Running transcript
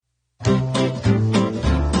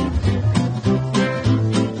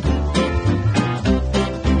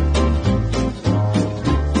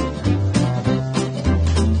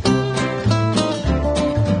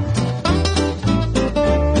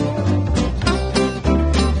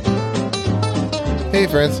Hey,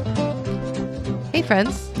 friends. Hey,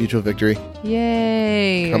 friends. Mutual victory.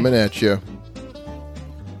 Yay. Coming at you.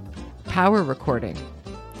 Power recording.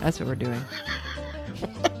 That's what we're doing.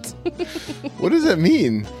 What does that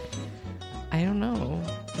mean? I don't know.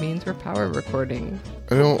 It means we're power recording.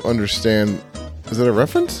 I don't understand. Is that a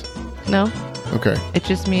reference? No. Okay. It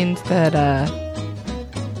just means that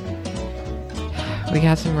we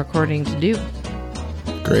got some recording to do.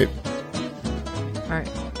 Great. All right.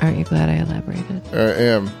 Aren't you glad I elaborated? I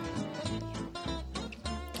am.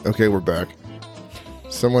 Okay, we're back.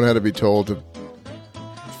 Someone had to be told to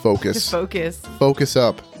focus. Focus. Focus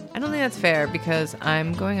up. I don't think that's fair because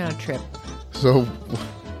I'm going on a trip. So,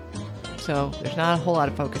 There's not a whole lot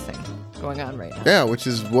of focusing going on right now. yeah, which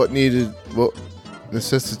is what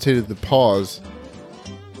necessitated the pause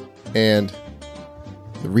and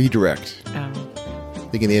the redirect. Oh. I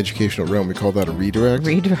think in the educational realm we call that a redirect.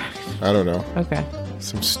 Redirect. I don't know. Okay.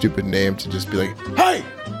 Some stupid name to just be like, hey!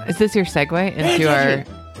 Is this your segue into our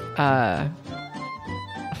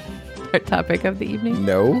topic of the evening?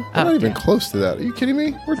 No, I'm not even yeah. close to that. Are you kidding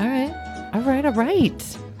me? All right.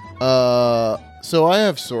 So I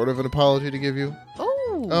have sort of an apology to give you.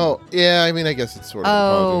 Oh, yeah, I mean, I guess it's sort of an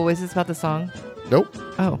apology. Is this about the song? Nope.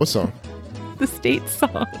 Oh. What song? The state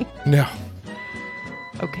song. No.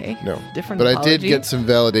 Okay. No. Different But apology. I did get some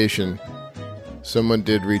validation. Someone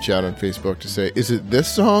did reach out on Facebook to say, is it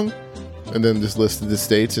this song? And then just listed the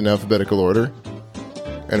states in alphabetical order.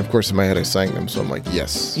 And of course, in my head, I sang them. So I'm like,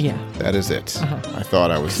 yes. Yeah. That is it. Uh-huh. I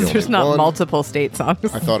thought I was the There's only not one. multiple state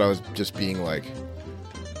songs. I thought I was just being like,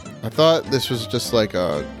 I thought this was just like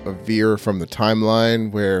a veer from the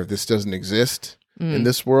timeline where this doesn't exist in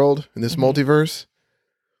this world, in this multiverse.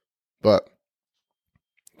 But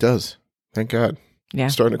it does. Thank God. Yeah. I'm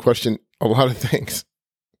starting to question a lot of things.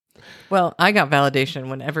 Well, I got validation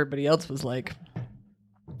when everybody else was like,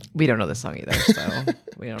 we don't know this song either, so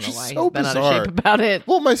we don't know She's why so he's been out of bizarre. shape about it.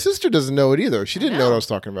 Well, my sister doesn't know it either. She didn't know what I was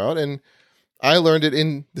talking about. And I learned it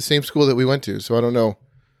in the same school that we went to. So I don't know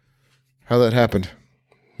how that happened.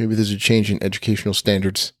 Maybe there's a change in educational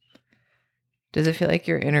standards. Does it feel like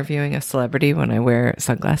you're interviewing a celebrity when I wear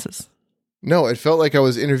sunglasses? No, it felt like I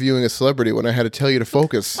was interviewing a celebrity when I had to tell you to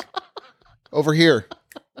focus. Over here.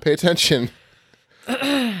 Pay attention.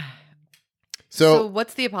 So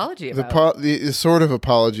what's the apology about? The sort of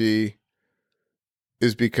apology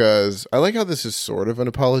is because I like how this is sort of an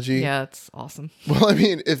apology. Yeah, it's awesome. Well, I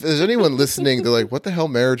mean, if there's anyone listening, they're like, what the hell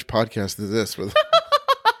marriage podcast is this? With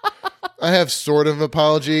I have sort of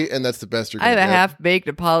apology, and that's the best you're I going to have get. a half-baked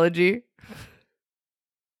apology.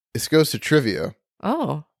 This goes to trivia,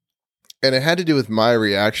 Oh. and it had to do with my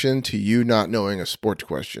reaction to you not knowing a sports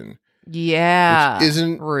question. Yeah. Which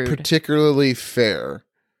isn't rude. particularly fair.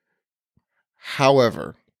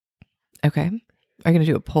 However, Okay. Are you going to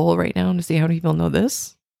do a poll right now to see how many people know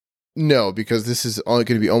this? no, because this is going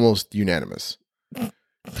to be almost unanimous.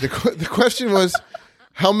 The question was,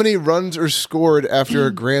 how many runs are scored after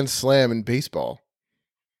a grand slam in baseball?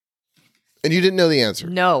 And you didn't know the answer.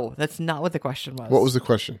 No, that's not what the question was. What was the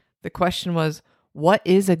question? The question was, what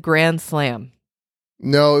is a grand slam?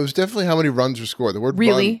 No, it was definitely how many runs were scored. The word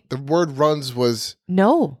Really? the word runs was,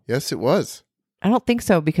 No, yes, it was. I don't think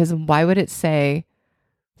so, because why would it say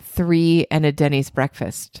 3 and a Denny's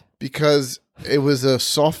breakfast? Because it was a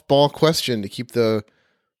softball question to keep the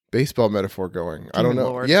baseball metaphor going. I don't Dear know.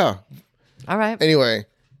 Lord. Yeah. All right. Anyway,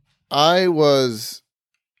 I wasn't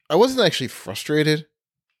actually frustrated,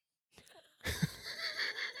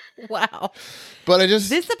 Wow. but I just,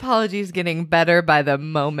 This apology is getting better by the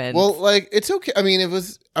moment. well, like, it's okay. I mean,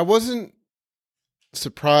 I wasn't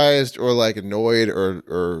surprised or like annoyed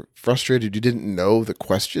or frustrated you didn't know the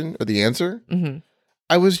question or the answer. Mm-hmm.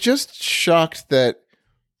 I was just shocked that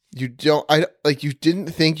you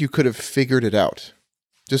didn't think you could have figured it out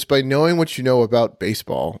just by knowing what you know about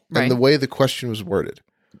baseball Right. and the way the question was worded.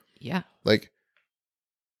 Yeah. Like,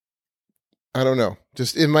 I don't know.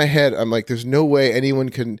 Just in my head, I'm like, there's no way anyone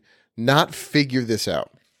can not figure this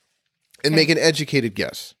out and Okay. make an educated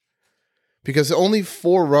guess. Because only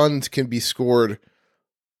 4 runs can be scored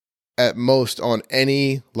at most on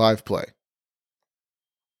any live play.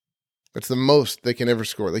 That's the most they can ever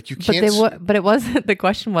score. Like, you can't. But it wasn't, the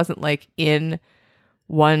question wasn't like in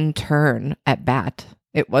one turn at bat.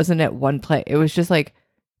 It wasn't at one play. It was just like,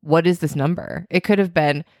 what is this number? It could have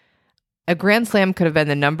been, a grand slam could have been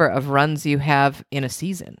the number of runs you have in a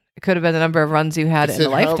season. It could have been the number of runs you had in a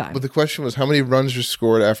lifetime. But the question was, how many runs are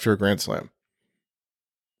scored after a grand slam?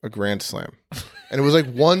 A grand slam. And it was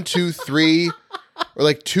like 1, 2, 3, or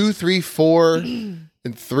like 2, 3, 4.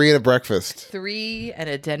 and 3 and a breakfast. 3 and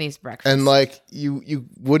a Denny's breakfast. And like you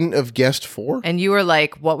wouldn't have guessed 4? And you were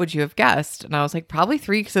like, what would you have guessed? And I was like, probably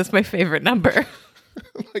 3 because that's my favorite number.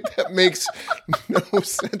 Like that makes no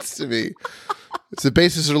sense to me. It's the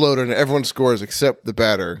bases are loaded and everyone scores except the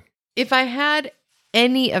batter. If I had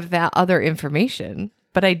any of that other information,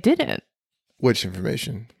 but I didn't. Which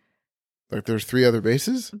information? Like there's 3 other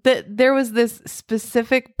bases? There was this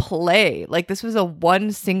specific play. Like this was a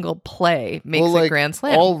one single play makes a grand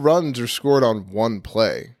slam. All runs are scored on one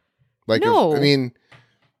play. Like no.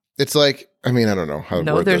 It's like, I don't know how to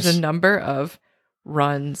No, word there's this. a number of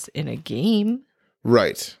runs in a game.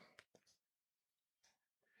 Right.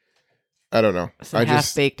 I don't know. It's a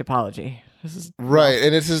half-baked apology. This is right,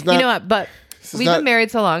 and this is not... You know what, but we've been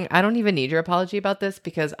married so long, I don't even need your apology about this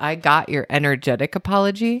because I got your energetic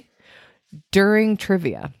apology during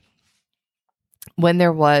trivia when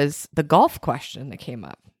there was the golf question that came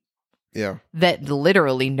up. Yeah. That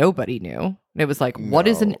literally nobody knew. It was like, what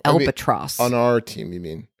is an albatross? On our team, you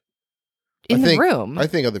mean? In the room. I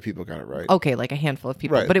think other people got it right. Okay, like a handful of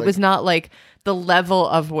people. Right, but it was not like the level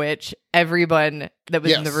of which everyone that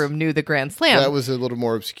was in the room knew the Grand Slam. That was a little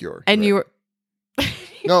more obscure. And you were...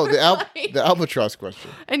 No, the albatross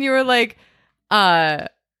question. And you were like, I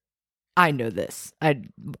know this. I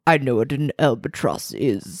know what an albatross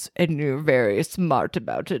is. And you're very smart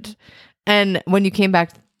about it. And when you came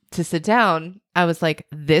back to sit down, I was like,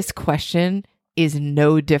 this question is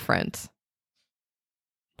no different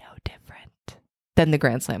than the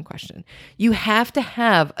Grand Slam question. You have to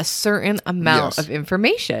have a certain amount of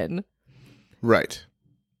information. Right.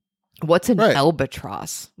 What's an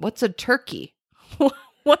albatross? What's a turkey?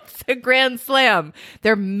 What's a Grand Slam?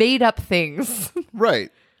 They're made up things.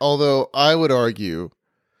 Right. Although I would argue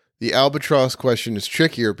the albatross question is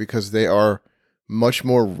trickier because they are much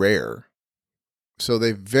more rare. So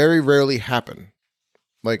they very rarely happen.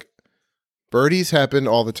 Like birdies happen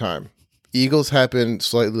all the time. Eagles happen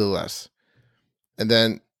slightly less. And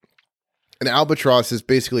then an albatross is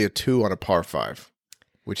basically a 2 on a par 5,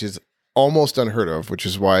 which is almost unheard of, which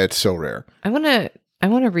is why it's so rare. I want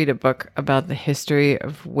to read a book about the history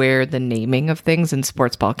of where the naming of things in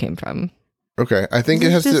sports ball came from. Okay, I think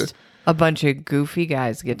it has to... A bunch of goofy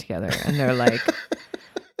guys get together and they're like,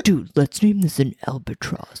 dude, let's name this an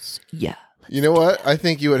albatross. Yeah. You know what? I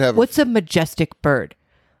think you would have... What's a majestic bird?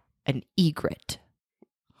 An egret.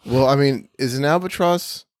 Well, is an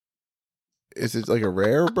albatross... Is it like a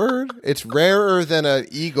rare bird? It's rarer than an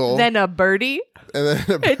eagle. Than a birdie? And then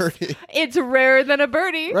a birdie. It's rarer than a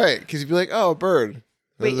birdie. Right, because you'd be like, oh, a bird.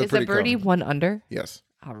 Wait, is a birdie common. 1 under? Yes.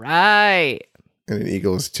 All right. And an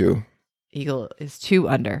eagle is 2. Eagle is 2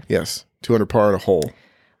 under. Yes, 2 under par in a hole.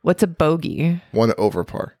 What's a bogey? 1 over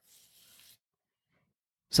par.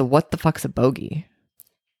 So what the fuck's a bogey?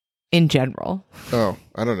 In general. Oh,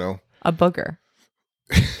 I don't know. A booger.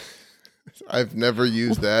 I've never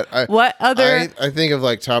used that. What other? I think of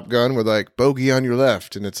like Top Gun with like bogey on your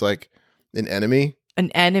left, and it's like an enemy.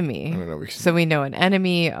 An enemy. I don't know. So we know an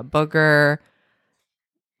enemy, a booger,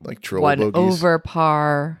 like troll 1 bogeys. over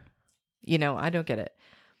par. I don't get it.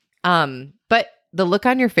 But the look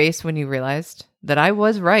on your face when you realized that I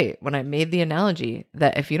was right when I made the analogy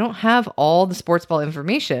that if you don't have all the sports ball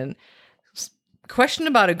information, question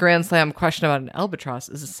about a Grand Slam, question about an albatross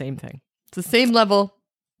is the same thing. It's the same level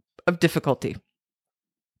of difficulty.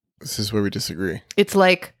 This is where we disagree. It's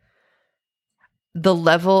like the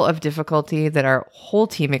level of difficulty that our whole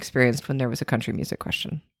team experienced when there was a country music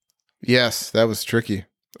question. Yes, that was tricky.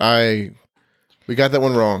 We got that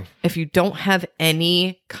one wrong. If you don't have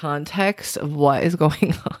any context of what is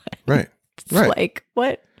going on. Right. It's like,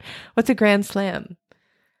 what's a Grand Slam?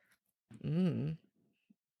 When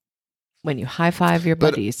you high five your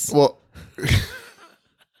buddies. Well,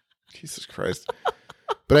 Jesus Christ.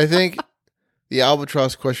 But I think the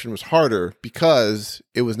albatross question was harder because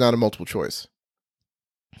it was not a multiple choice.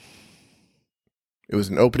 It was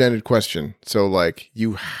an open-ended question. So like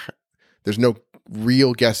there's no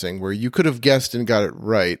real guessing where you could have guessed and got it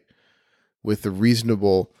right with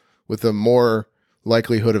a more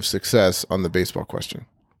likelihood of success on the baseball question.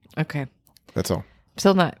 Okay. That's all.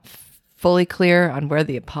 Still not fully clear on where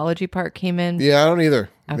the apology part came in. Yeah, I don't either.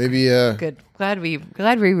 Okay. Maybe good. Glad we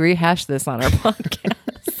rehashed this on our podcast.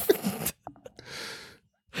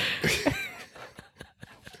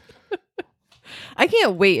 I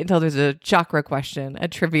can't wait until there's a chakra question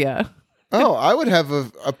at trivia. Oh, I would have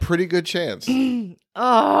a pretty good chance.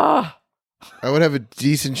 Oh. I would have a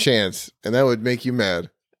decent chance, and that would make you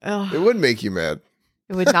mad. Oh. It would make you mad.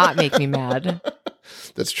 It would not make me mad.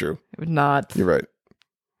 That's true. It would not. You're right.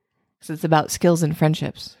 Because it's about skills and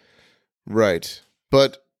friendships. Right.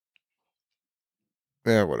 But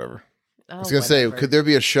Yeah, whatever. Oh, I was going to say, whatever. could there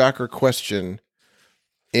be a chakra question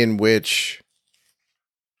in which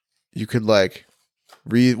you could, like,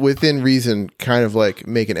 within reason, kind of, like,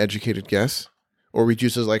 make an educated guess? Or we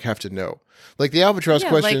just, like, have to know? Like, the albatross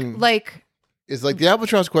question like is, like, the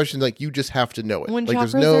albatross question, like, you just have to know it. when Like,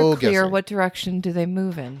 chakras there's no are clear, guessing. what direction do they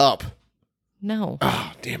move in? Up. No.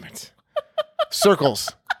 Oh, damn it. Circles.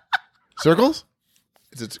 Circles?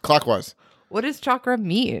 Is it clockwise? What does chakra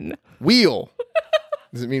mean? Wheel.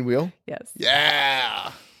 Does it mean wheel? Yes.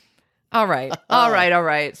 Yeah. All right. All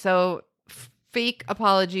right. So fake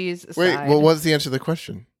apologies aside. Wait, what was the answer to the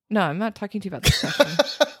question? No, I'm not talking to you about this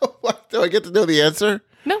question. What? Do I get to know the answer?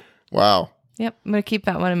 No. Wow. Yep. I'm going to keep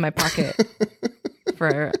that one in my pocket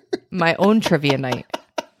for my own trivia night.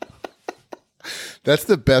 That's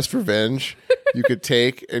the best revenge you could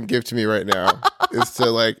take and give to me right now. Is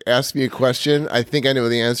to, like, ask me a question. I think I know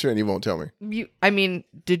the answer and you won't tell me.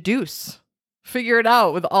 Deduce. Figure it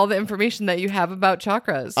out with all the information that you have about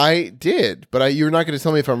chakras. I did, but you're not going to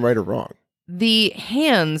tell me if I'm right or wrong. The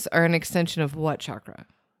hands are an extension of what chakra?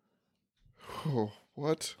 Oh,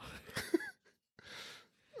 what?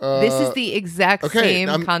 This is the exact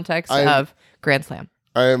same context of Grand Slam.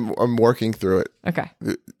 I'm working through it. Okay.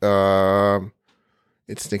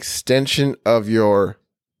 It's an extension of your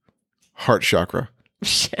heart chakra.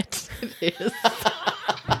 Shit. It is.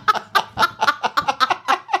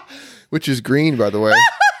 Which is green, by the way.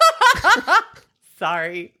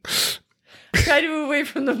 Sorry. Try to move away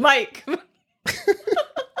from the mic.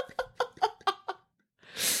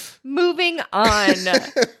 Moving on.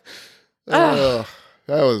 Oh,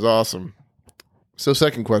 that was awesome. So,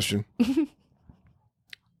 second question.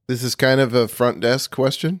 This is kind of a front desk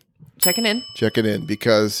question. Checking in. Check it in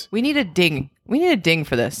because We need a ding. We need a ding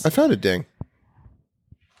for this. I found a ding.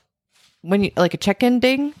 When you like a check-in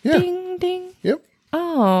ding? Yeah. Ding ding. Yep.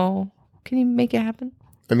 Oh. Can you make it happen?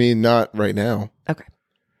 I mean, not right now. Okay.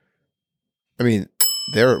 I mean,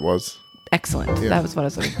 there it was. Excellent. Yeah. That was what I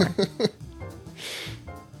was looking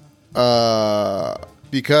for.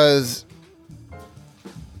 Because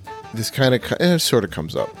this kind of sort of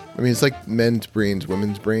comes up. I mean, it's like men's brains,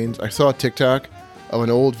 women's brains. I saw a TikTok of an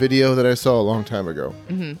old video that I saw a long time ago.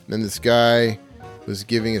 Mm-hmm. And this guy was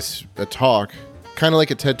giving us a talk, kind of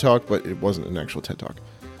like a TED Talk, but it wasn't an actual TED Talk,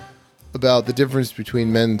 about the difference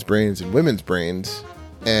between men's brains and women's brains.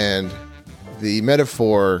 And the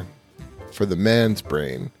metaphor for the man's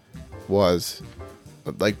brain was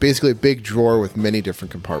like basically a big drawer with many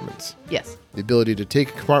different compartments. Yes. The ability to take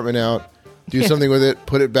a compartment out, do something with it,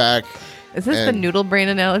 put it back. Is this the and noodle brain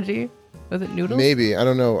analogy? Was it noodles? Maybe. I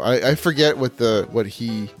don't know. I forget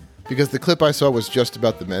because the clip I saw was just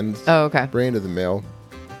about the men's Oh, okay. brain of the male.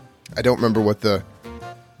 I don't remember what the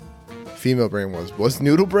female brain was. Was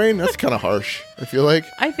noodle brain? That's kind of harsh, I feel like.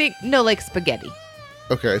 I think, no, like spaghetti,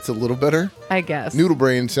 Okay, it's a little better. I guess. Noodle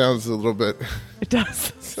brain sounds a little bit... It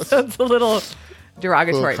does. Sounds a little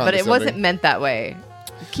derogatory, but it wasn't condescending. meant that way.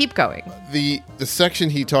 Keep going. The section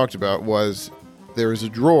he talked about was there is a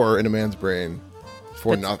drawer in a man's brain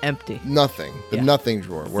for That's nothing. empty. Nothing. The Yeah. nothing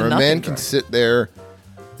drawer. Where a nothing man drawer. can sit there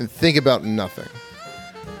and think about nothing.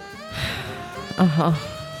 Uh-huh.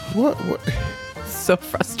 What? So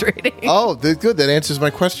frustrating. Oh, good. That answers my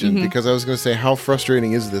question Mm-hmm. because I was going to say, how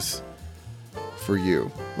frustrating is this for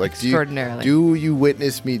you? Like, Extraordinarily. do you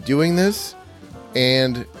witness me doing this?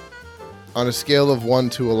 And on a scale of 1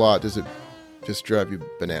 to a lot, does it just drive you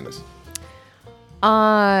bananas?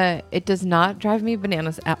 It does not drive me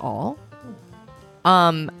bananas at all.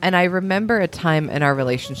 And I remember a time in our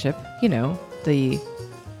relationship, the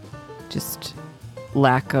just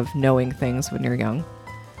lack of knowing things when you're young,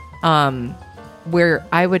 where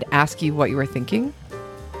I would ask you what you were thinking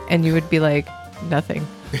and you would be like, nothing.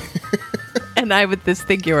 And I would just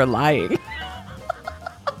think you were lying.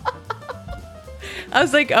 I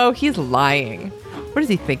was like, oh, he's lying. What is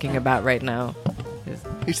he thinking about right now?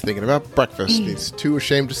 He's thinking about breakfast. He's too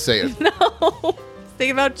ashamed to say it. No.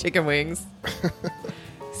 Thinking about chicken wings.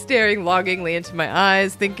 Staring longingly into my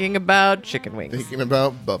eyes, thinking about chicken wings. Thinking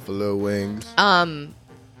about buffalo wings.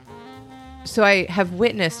 So I have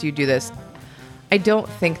witnessed you do this. I don't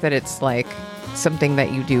think that it's like something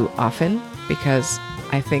that you do often because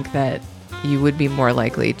I think that you would be more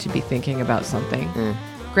likely to be thinking about something.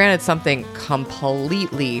 Granted, something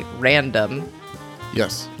completely random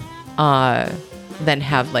Yes. than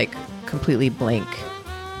have like completely blank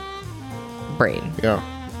brain. Yeah.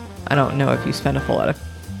 I don't know if you spend a whole lot of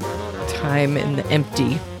time in the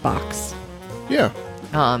empty box. Yeah.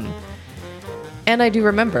 And I do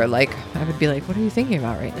remember, like, I would be like, what are you thinking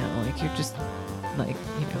about right now? Like, you're just, like,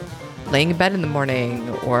 laying in bed in the morning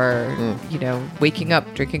or, you know, waking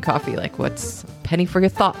up, drinking coffee. Like, what's a penny for your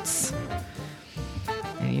thoughts?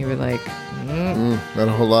 And you were like, not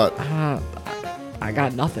a whole lot. I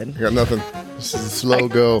got nothing. I got nothing. This is a slow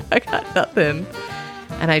go. I got nothing.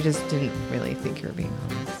 And I just didn't really think you were being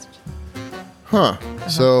honest. Huh.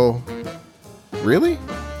 So, really?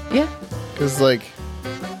 Yeah. Because, like,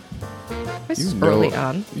 This is early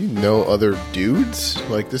on. you know other dudes?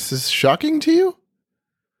 Like, this is shocking to you?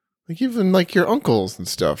 Like, even, like, your uncles and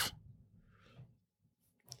stuff.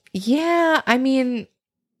 Yeah. I mean,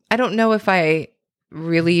 I don't know if I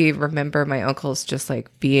really remember my uncles just,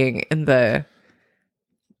 like, being in the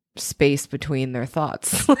space between their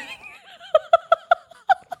thoughts.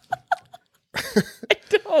 I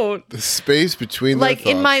don't. The space between Like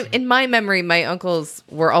their thoughts. in my memory, my uncles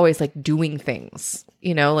were always like doing things,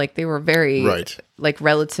 you know, like they were very Right. like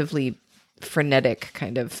relatively frenetic,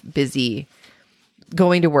 kind of busy,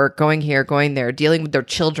 going to work, going here, going there, dealing with their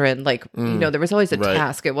children. Like, you know, there was always a Right.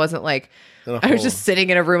 task. It wasn't like And a I was whole- just sitting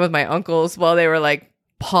in a room with my uncles while they were like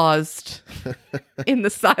paused in the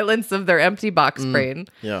silence of their empty box brain,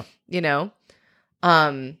 Yeah. you know?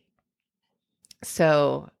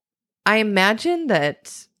 So I imagine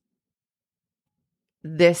that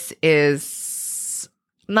this is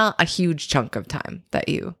not a huge chunk of time that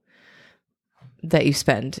you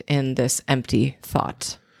spend in this empty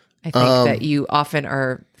thought. I think that you often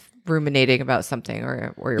are ruminating about something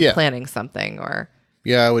or you're Yeah. planning something or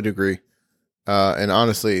Yeah, I would agree. And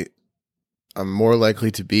honestly, I'm more likely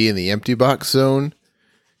to be in the empty box zone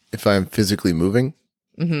if I'm physically moving.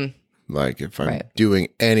 Mhm. Like if I'm Right. doing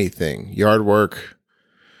anything, yard work.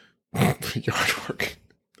 Yard work.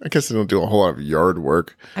 I guess I don't do a whole lot of yard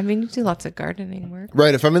work. I mean, you do lots of gardening work.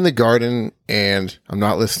 Right. If I'm in the garden and I'm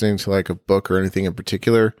not listening to like a book or anything in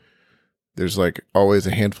particular, there's like always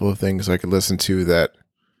a handful of things I could listen to that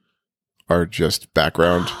are just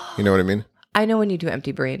background. You know what I mean? I know when you do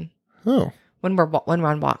empty brain. Oh. When we're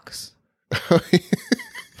on walks.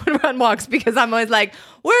 When we're on walks, because I'm always like,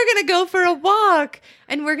 we're gonna go for a walk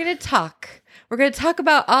and we're gonna talk. We're gonna talk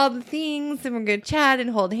about all the things and we're gonna chat and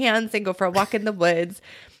hold hands and go for a walk in the woods.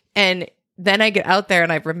 And then I get out there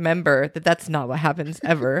and I remember that that's not what happens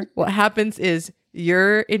ever. What happens is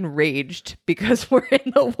you're enraged because we're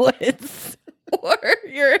in the woods or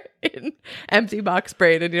you're in empty box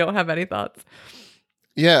brain and you don't have any thoughts.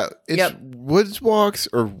 Yeah, it's Yep. woods walks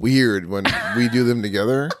are weird when we do them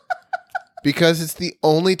together because it's the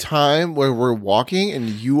only time where we're walking and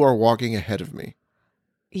you are walking ahead of me.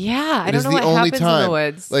 Yeah, I It don't is know the what only happens in time. the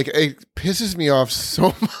woods. Like it pisses me off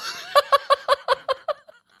so much.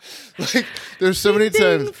 Like there's so many Ding,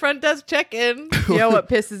 times front desk check-in. You know what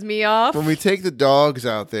pisses me off? when we take the dogs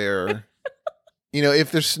out there, you know,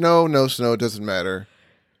 if there's snow, no snow, it doesn't matter.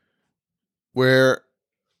 Where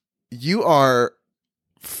you are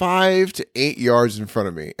 5 to 8 yards in front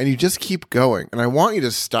of me and you just keep going. And I want you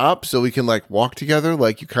to stop so we can like walk together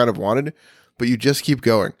like you kind of wanted, but you just keep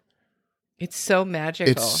going. It's so magical.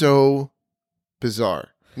 It's so bizarre.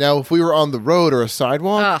 Now, if we were on the road or a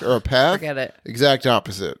sidewalk Ugh, or a path, forget it. exact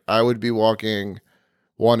opposite. I would be walking,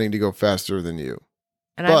 wanting to go faster than you.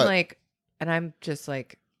 And but- I'm just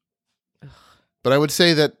like, But I would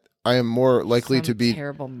say that I am more likely some to be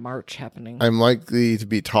terrible march happening. I'm likely to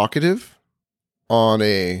be talkative on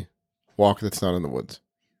a walk that's not in the woods.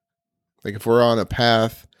 Like if we're on a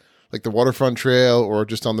path, like the waterfront trail or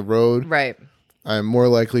just on the road, right. I'm more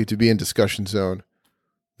likely to be in discussion zone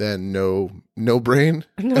than no brain,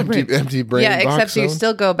 No empty, brain. empty brain. Yeah, box except you zone.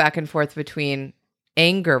 still go back and forth between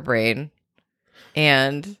anger brain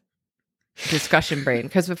and discussion brain.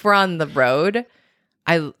 Because if we're on the road,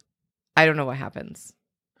 I don't know what happens.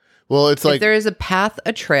 Well, it's If like there is a path,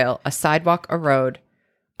 a trail, a sidewalk, a road,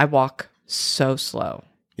 I walk so slow.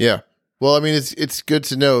 yeah. Well, I mean, it's good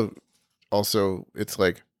to know. Also, it's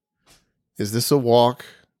like, is this a walk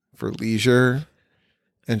for leisure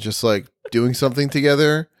and just like doing something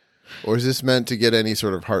together, or is this meant to get any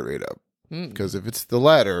sort of heart rate up? Because if it's the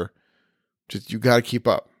latter, just you got to keep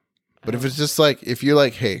up. But if it's just like if you're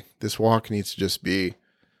like, hey, this walk needs to just be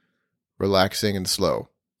relaxing and slow,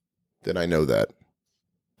 then I know that.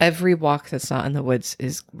 Every walk that's not in the woods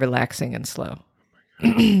is relaxing and slow.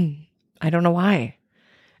 I don't know why.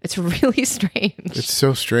 It's really strange. It's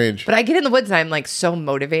so strange. But I get in the woods and I'm like so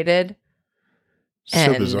motivated. So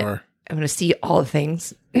and bizarre. I'm going to see all the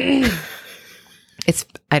things.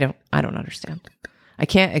 I don't understand. I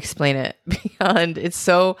can't explain it beyond. It's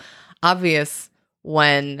so obvious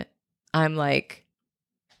when I'm like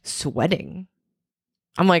sweating.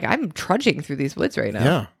 I'm like, I'm trudging through these woods right now.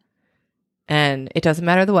 Yeah. And it doesn't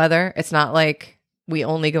matter the weather. It's not like we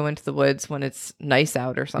only go into the woods when it's nice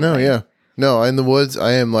out or something. No, yeah. No, in the woods,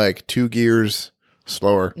 I am like 2 gears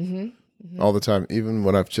slower all the time, even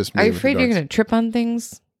when I've just Are you afraid you're going to trip on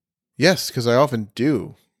things? Yes, because I often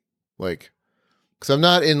do. Like, because I'm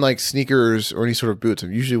not in like sneakers or any sort of boots. I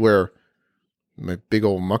usually wear my big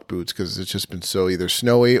old muck boots because it's just been so either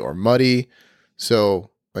snowy or muddy. So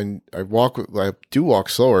I do walk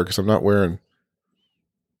slower because I'm not wearing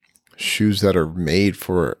shoes that are made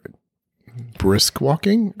for brisk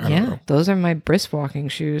walking. I don't know. Those are my brisk walking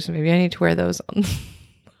shoes. Maybe I need to wear those on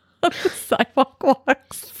the sidewalk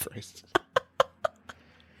walks. Christ.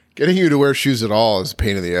 Getting you to wear shoes at all is a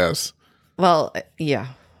pain in the ass. Well, yeah,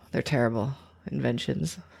 they're terrible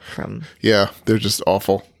inventions from. Yeah, they're just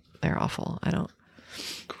awful. They're awful.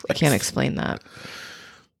 I can't explain that.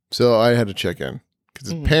 So I had to check in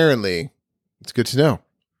because apparently it's good to know.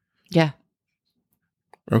 Yeah.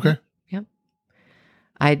 Okay. Yep.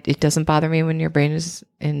 It doesn't bother me when your brain is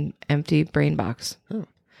in empty brain box. Oh.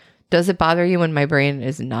 Does it bother you when my brain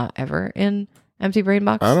is not ever in empty brain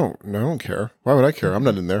box? I don't care. Why would I care? I'm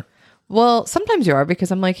not in there. Well, sometimes you are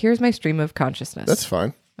because I'm like, here's my stream of consciousness. That's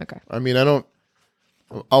fine. Okay. I mean, I'm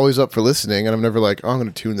always up for listening, and I'm never like, oh, I'm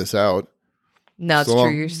going to tune this out. No, it's true.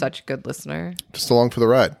 You're such a good listener. Just along for the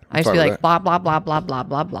ride. I used to be like, blah, blah, blah, blah, blah,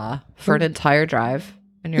 blah, blah for an entire drive.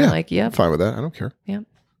 And you're like, yep. I'm fine with that. I don't care. Yep.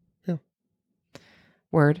 Yeah.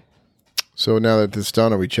 Word. So now that this is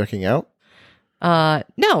done, are we checking out?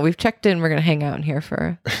 No, we've checked in. We're going to hang out in here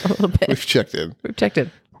for a little bit. We've checked in. We've checked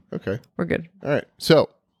in. Okay. We're good. All right. So,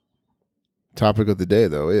 topic of the day,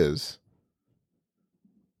 though, is...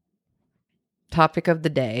 Topic of the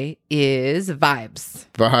day is vibes.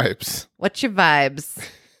 Vibes. What's your vibes?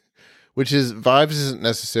 Vibes isn't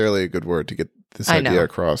necessarily a good word to get this idea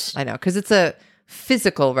across. I know, because it's a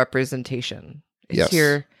physical representation. It's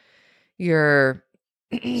yes. your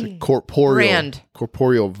it's a corporeal brand.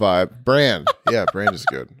 Corporeal vibe. Brand. Yeah, brand is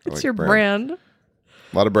good. It's like your brand. A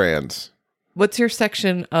lot of brands. What's your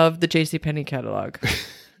section of the JCPenney catalog?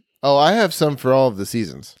 Oh, I have some for all of the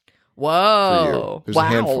seasons. Whoa. There's a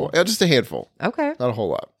handful. Yeah, just a handful. Okay. Not a whole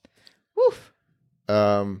lot. Woof. Do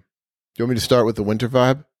you want me to start with the winter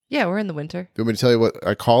vibe? Yeah, we're in the winter. Do you want me to tell you what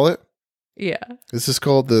I call it? Yeah. This is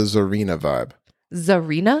called the Zarina vibe.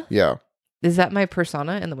 Zarina? Yeah. Is that my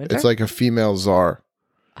persona in the winter? It's like a female czar.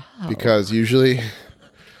 Oh. Because usually...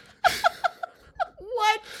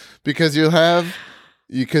 What? Because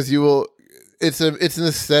you will... It's an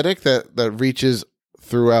aesthetic that reaches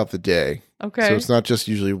throughout the day. Okay. So it's not just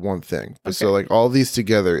usually one thing. But Okay. so like all these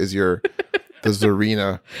together is the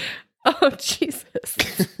Zarina. Oh, Jesus.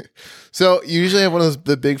 So you usually have one of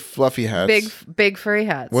the big fluffy hats. Big furry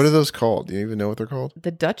hats. What are those called? Do you even know what they're called? The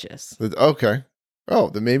Duchess. Okay. Oh,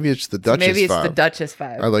 then maybe it's the Duchess Maybe it's vibe. the Duchess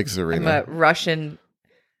vibe. I like Zarina. I'm a Russian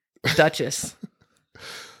Duchess.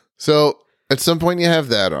 So at some point you have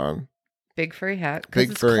that on. Big furry hat. Big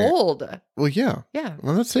Because it's furry- cold. Well, yeah. Yeah.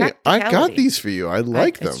 I'm not saying I got Practicality. these for you. I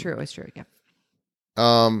like them. It's true. It's true. Yeah.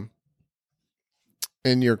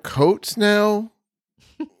 And your coats now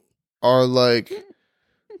are like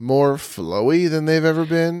more flowy than they've ever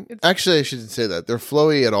been. Actually, I shouldn't say that. They're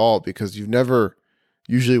flowy at all because you never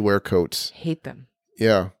usually wear coats. Hate them.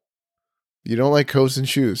 Yeah. You don't like coats and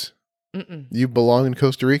shoes. Mm-mm. You belong in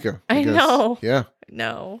Costa Rica. I guess. know. Yeah.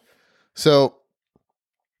 No. So,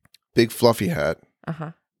 big fluffy hat,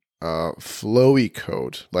 Uh-huh. flowy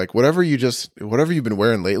coat, like whatever you've been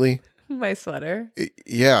wearing lately. My sweater.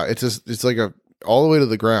 It's like all the way to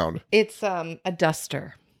the ground. It's a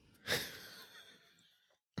duster.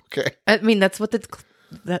 Okay. I mean, that's what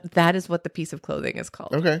that is what the piece of clothing is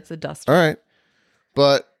called. Okay. It's a duster. All right.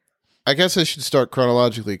 But I guess I should start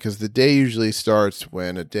chronologically because the day usually starts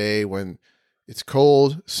when it's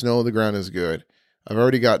cold, snow on the ground is good. I've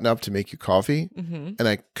already gotten up to make you coffee, Mm-hmm. and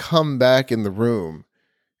I come back in the room,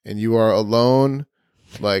 and you are alone,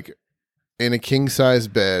 like in a king-size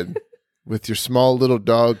bed with your small little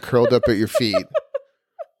dog curled up at your feet,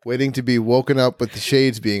 waiting to be woken up with the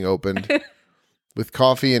shades being opened, with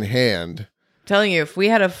coffee in hand. Telling you, if we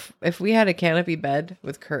had a canopy bed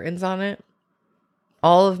with curtains on it,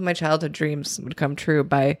 all of my childhood dreams would come true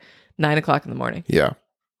by 9:00 in the morning. Yeah.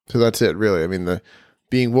 So that's it, really. I mean, the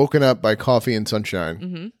being woken up by coffee and sunshine,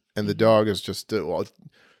 Mm-hmm. and the dog is just,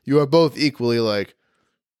 you are both equally like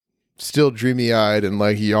still dreamy eyed and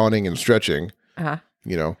like yawning and stretching, Uh-huh.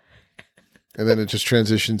 you know, and then it just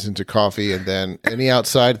transitions into coffee, and then any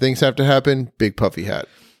outside things have to happen. Big puffy hat,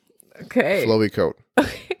 Okay. flowy coat.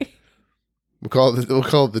 Okay. We'll call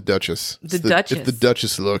it the Duchess. The It's Duchess. If the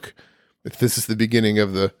Duchess look, if this is the beginning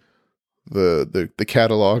of the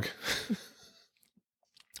catalog.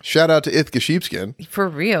 Shout out to Ithka Sheepskin For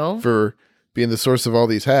real. for being the source of all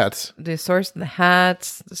these hats. The source of the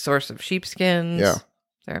hats, the source of sheepskins. Yeah.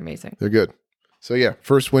 They're amazing. They're good. So yeah,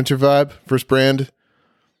 first winter vibe, first brand,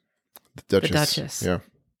 the Duchess. The Duchess.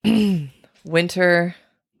 Yeah. Winter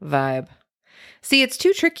vibe. See, it's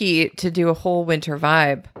too tricky to do a whole winter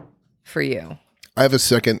vibe for you. I have a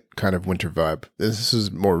second kind of winter vibe. This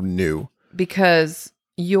is more new. Because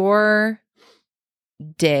your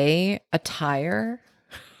day attire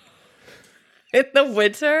in the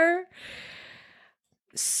winter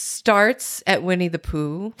starts at Winnie the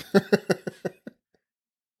Pooh,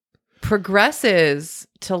 progresses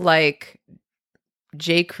to like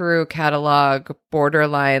J. Crew catalog,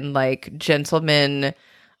 borderline like gentleman,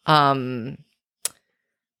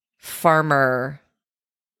 farmer,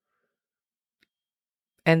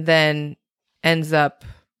 and then ends up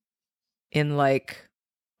in like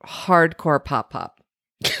hardcore pop.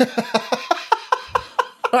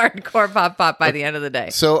 Hardcore pop by the end of the day.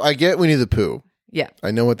 So I get Winnie the Pooh. Yeah.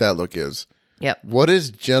 I know what that look is. Yep. What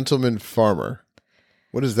is Gentleman Farmer?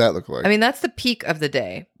 What does that look like? I mean, that's the peak of the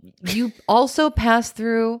day. You also pass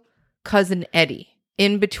through Cousin Eddie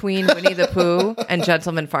in between Winnie the Pooh and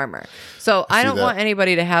Gentleman Farmer. So I don't want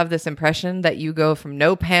anybody to have this impression that you go from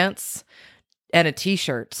no pants and a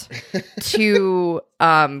t-shirt to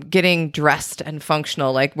getting dressed and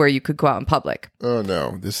functional, like where you could go out in public. Oh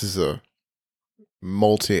no, this is a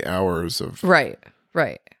multi-hours of Right.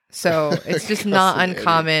 So it's just not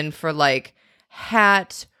uncommon for like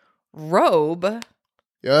hat, robe.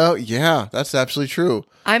 Oh yeah, that's absolutely true.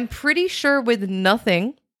 I'm pretty sure with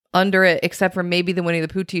nothing under it except for maybe the Winnie the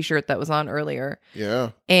Pooh t-shirt that was on earlier.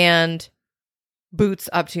 Yeah. And boots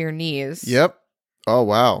up to your knees. Yep. Oh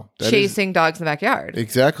wow. Chasing dogs in the backyard.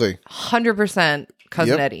 Exactly. 100%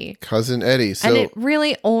 Cousin Eddie. Cousin Eddie. So and it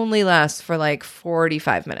really only lasts for like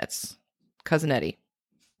 45 minutes. Cousin Eddie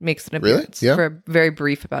makes an appearance for a very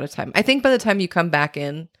brief amount of time. I think by the time you come back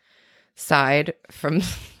inside from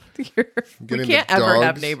your... We can't ever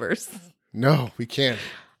have neighbors. No, we can't.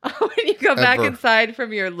 When you come back inside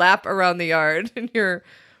from your lap around the yard in your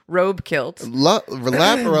robe kilt. Lap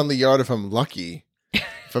around the yard if I'm lucky.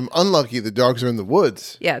 If I'm unlucky, the dogs are in the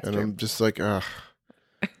woods. Yeah, it's and true. I'm just like, ugh.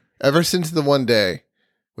 Ever since the one day,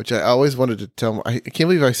 which I always wanted to tell, I can't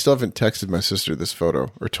believe I still haven't texted my sister this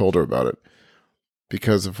photo or told her about it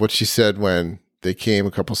because of what she said when they came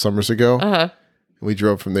a couple summers ago. Uh-huh. We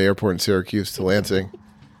drove from the airport in Syracuse to Lansing,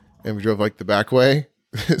 and we drove like the back way.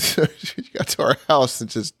 So she got to our house and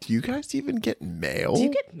says, "Do you guys even get mail? Do you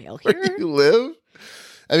get mail here? Where you live?"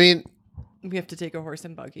 I mean, we have to take a horse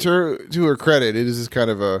and buggy. To her credit, it is this kind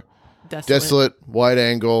of a desolate, wide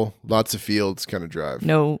angle, lots of fields kind of drive.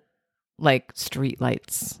 No, like street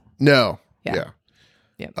lights. No. Yeah.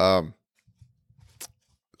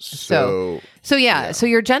 So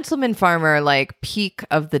your Gentleman Farmer, like peak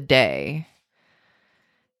of the day,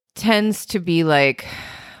 tends to be like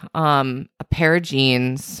a pair of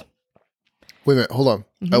jeans. Wait a minute, hold on.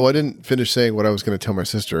 Mm-hmm. Oh, I didn't finish saying what I was going to tell my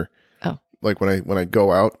sister. Oh, like when I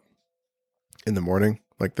go out in the morning,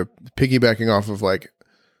 like the piggybacking off of like,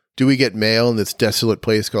 do we get mail in this desolate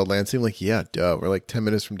place called Lansing? Like, yeah, duh. We're like 10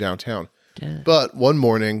 minutes from downtown. Duh. But one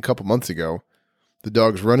morning, a couple months ago, the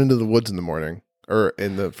dogs run into the woods in the morning, or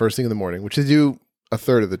in the first thing in the morning, which they do a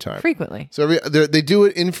third of the time. Frequently. So they do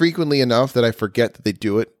it infrequently enough that I forget that they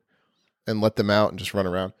do it and let them out and just run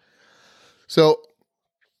around. So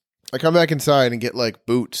I come back inside and get like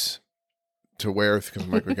boots to wear because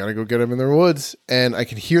I'm like, we gotta go get them in the woods, and I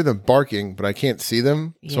can hear them barking, but I can't see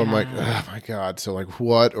them. Yeah. So I'm like, oh my god! So like,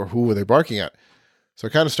 what or who are they barking at? So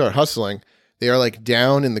I kind of start hustling. They are like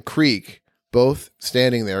down in the creek, both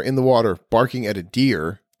standing there in the water, barking at a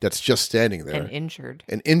deer that's just standing there, an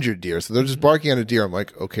injured deer. So they're just barking at a deer. I'm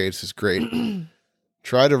like, okay, this is great.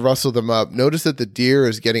 Try to rustle them up. Notice that the deer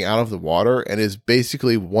is getting out of the water and is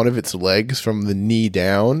basically one of its legs from the knee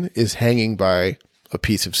down is hanging by a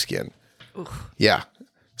piece of skin. Oof. Yeah.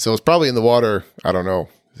 So it's probably in the water. I don't know.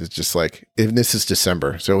 It's just like, and this is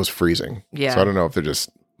December, so it was freezing. Yeah. So I don't know if they're just,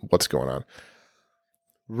 what's going on.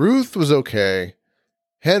 Ruth was okay.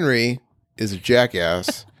 Henry is a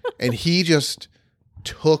jackass, and he just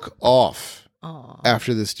took off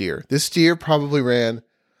after this deer. This deer probably ran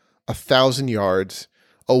 1,000 yards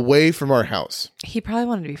away from our house. He probably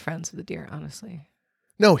wanted to be friends with the deer, honestly.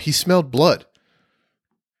 No, he smelled blood.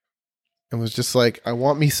 And was just like, I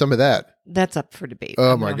want me some of that. That's up for debate.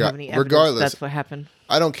 Oh my God. Regardless. That's what happened.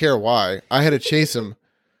 I don't care why. I had to chase him.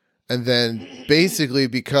 And then basically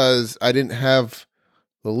because I didn't have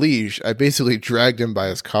the leash, I basically dragged him by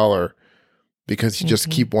his collar because he just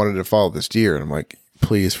keep wanting to follow this deer. And I'm like,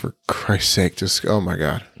 please, for Christ's sake, just, oh my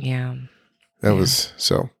God. Yeah. That was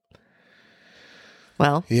so.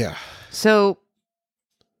 Well. Yeah. So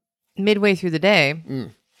midway through the day,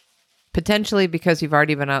 Mm. potentially because you've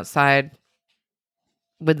already been outside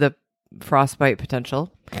with the frostbite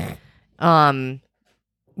potential,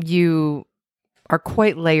 you are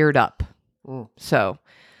quite layered up. Mm. So,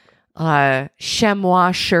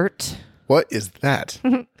 chamois shirt. What is that?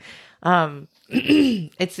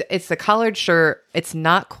 It's a collared shirt. It's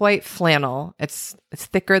not quite flannel. It's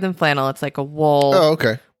thicker than flannel. It's like a wool. Oh,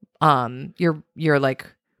 okay. You're like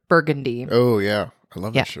burgundy. Oh, yeah. I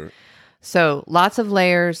love Yeah. that shirt. So lots of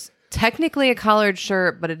layers. Technically a collared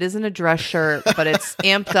shirt, but it isn't a dress shirt, but it's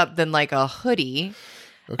amped up than like a hoodie.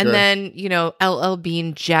 Okay. And then, LL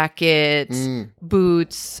Bean jacket,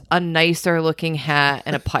 boots, a nicer looking hat,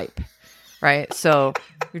 and a pipe. Right? So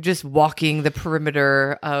you're just walking the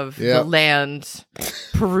perimeter of the land,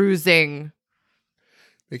 perusing,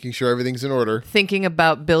 making sure everything's in order. thinking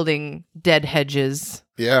about building dead hedges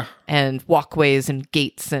Yeah. and walkways and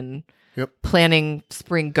gates and planning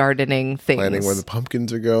spring gardening things. Planning where the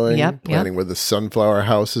pumpkins are going. Yep, Planning where the sunflower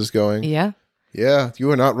house is going. Yeah. Yeah, you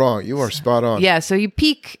are not wrong. You are spot on. Yeah, so you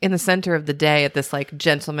peak in the center of the day at this like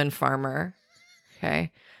gentleman farmer.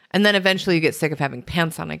 Okay. And then eventually you get sick of having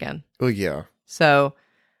pants on again. Oh, yeah. So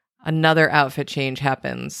another outfit change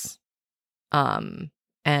happens.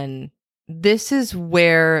 And this is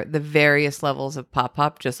where the various levels of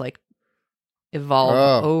pop just like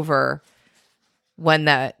evolve over when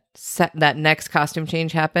that next costume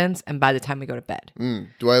change happens and by the time we go to bed.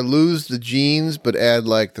 Do I lose the jeans but add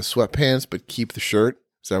like the sweatpants but keep the shirt?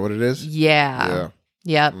 Is that what it is? Yeah.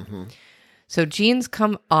 Yep. Mm-hmm. So jeans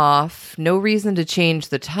come off. No reason to change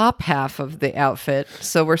the top half of the outfit.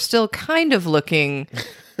 So we're still kind of looking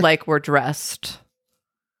like we're dressed,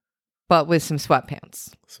 but with some sweatpants.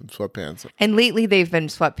 Some sweatpants. And lately they've been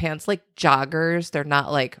sweatpants like joggers. They're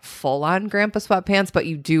not like full on grandpa sweatpants, but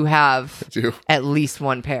you do have at least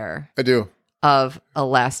one pair. I do. Of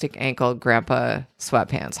elastic ankle grandpa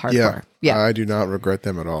sweatpants. Hardcore. Yeah. I do not regret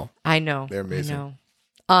them at all. I know. They're amazing.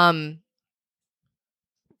 I know.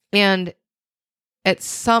 And at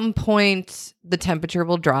some point, the temperature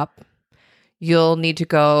will drop. You'll need to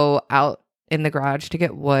go out in the garage to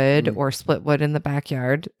get wood or split wood in the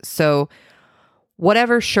backyard. So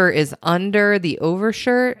whatever shirt is under the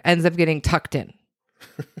overshirt ends up getting tucked in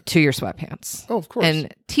to your sweatpants. Oh, of course.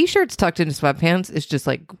 And t-shirts tucked into sweatpants is just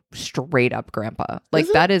like straight up grandpa. Like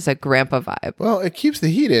that is a grandpa vibe. Well, it keeps the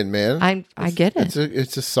heat in, man. I get it.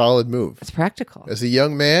 It's a solid move. It's practical. As a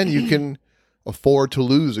young man, you can afford to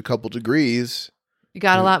lose a couple degrees. You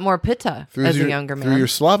got a lot more pitta as a younger man. Through your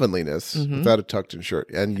slovenliness without a tucked in shirt.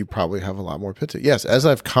 And you probably have a lot more pitta. Yes, as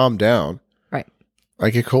I've calmed down, right, I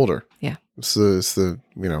get colder. Yeah. It's the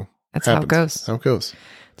That's how it goes. That's how it goes.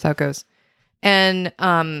 That's how it goes. And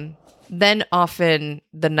then often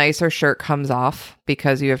the nicer shirt comes off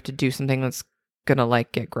because you have to do something that's going to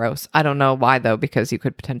like get gross. I don't know why though, because you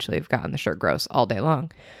could potentially have gotten the shirt gross all day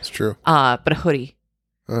long. It's true. But a hoodie.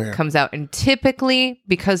 Comes out, and typically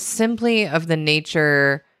because simply of the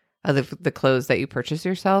nature of the clothes that you purchase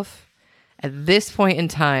yourself at this point in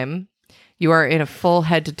time, you are in a full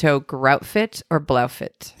head to toe grout fit or blouse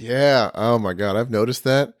fit. Yeah. Oh my God, I've noticed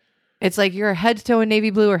that. It's like you're head to toe in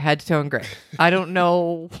navy blue or head to toe in gray. I don't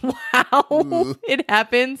know how it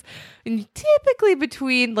happens. And typically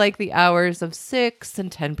between like the hours of 6 and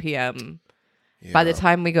 10 p.m. Yeah. By the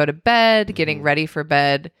time we go to bed, getting ready for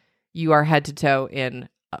bed, you are head to toe in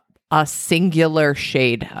a singular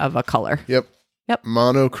shade of a color. Yep.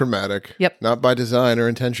 Monochromatic. Yep. Not by design or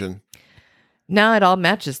intention. No, it all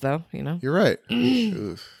matches though, You're right.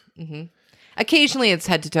 Mm-hmm. Occasionally it's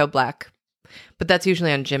head to toe black, but that's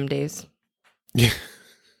usually on gym days. Yeah.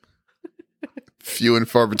 Few and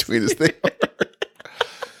far between as they are.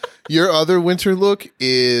 Your other winter look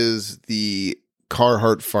is the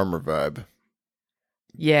Carhartt farmer vibe.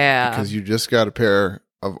 Yeah. Because you just got a pair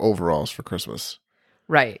of overalls for Christmas.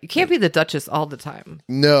 Right. You can't be the Duchess all the time.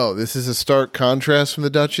 No, this is a stark contrast from the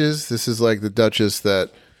Duchess. This is like the Duchess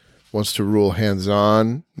that wants to rule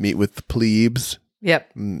hands-on, meet with the plebes.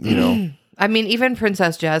 Yep. I mean, even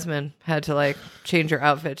Princess Jasmine had to like change her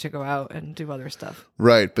outfit to go out and do other stuff.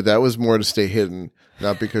 Right, but that was more to stay hidden,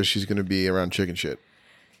 not because she's going to be around chicken shit.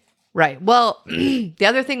 Right. Well, the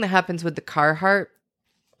other thing that happens with the Carhartt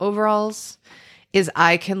overalls is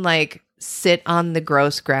I can like sit on the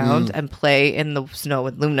gross ground and play in the snow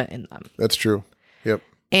with Luna in them. That's true. Yep.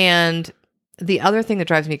 And the other thing that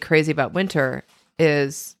drives me crazy about winter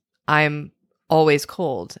is I'm always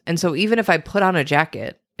cold. And so even if I put on a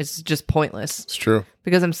jacket, it's just pointless. It's true.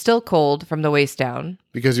 Because I'm still cold from the waist down.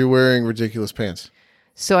 Because you're wearing ridiculous pants.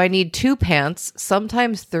 So I need 2 pants,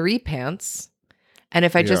 sometimes 3 pants. And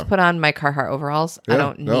if I Yeah. just put on my Carhartt overalls, I Yeah.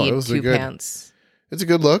 don't No, need those are 2 good. pants. It's a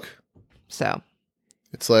good look. So,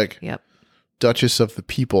 It's like yep. Duchess of the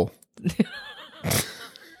People.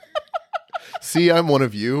 See, I'm one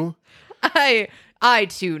of you. I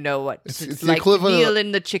too know what It's it's the like to equivalent of- kneel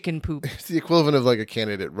in the chicken poop. It's the equivalent of like a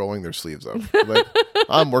candidate rolling their sleeves up. Like,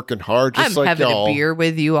 I'm working hard just I'm like having y'all. a beer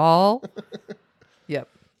with you all. Yep.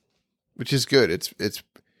 Which is good.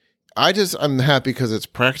 I'm happy because it's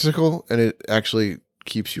practical and it actually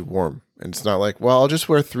keeps you warm. And it's not like, well, I'll just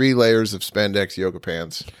wear 3 layers of spandex yoga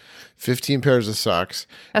pants, 15 pairs of socks.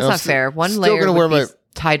 That's and not I'm fair. One still layer gonna would wear be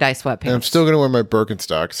tie-dye sweatpants. And I'm still going to wear my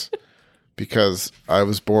Birkenstocks because I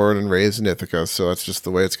was born and raised in Ithaca. So that's just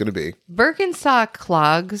the way it's going to be. Birkenstock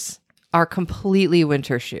clogs are completely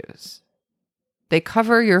winter shoes. They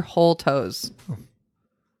cover your whole toes.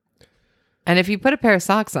 And if you put a pair of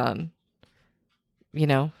socks on,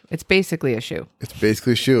 it's basically a shoe. It's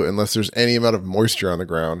basically a shoe unless there's any amount of moisture on the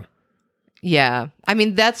ground. Yeah. I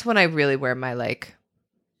mean, that's when I really wear my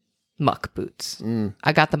muck boots.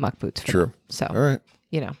 I got the muck boots. For True. them. So, All right.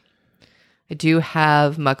 I do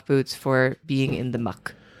have muck boots for being in the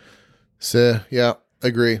muck. So, yeah,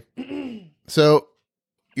 agree. So,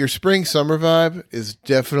 your spring summer vibe is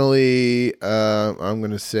definitely, I'm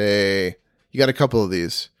going to say, you got a couple of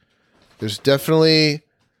these. There's definitely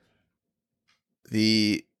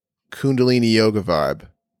the Kundalini yoga vibe,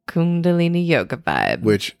 Kundalini yoga vibe.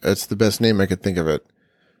 which that's the best name I could think of it.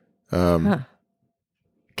 Huh.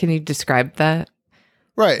 Can you describe that?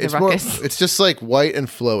 Right. The It's more, ruckus. it's just like white and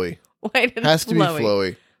flowy. White and Has to be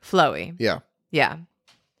flowy. Flowy. Yeah. Yeah.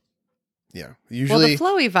 Yeah. Well, Usually, the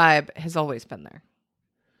flowy vibe has always been there.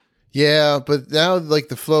 yeah, but now like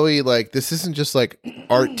the flowy, like this isn't just like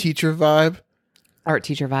art teacher vibe, Art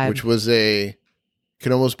teacher vibe. which was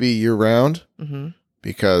can almost be year round Mm-hmm.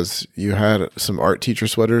 because you had some art teacher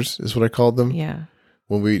sweaters, is what I called them Yeah.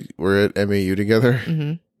 when we were at MAU together.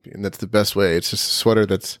 Mm-hmm. And that's the best way. It's just a sweater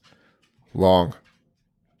that's long.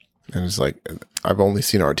 And it's like, I've only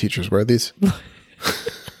seen art teachers wear these.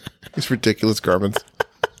 These ridiculous garments.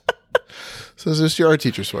 So it's just your art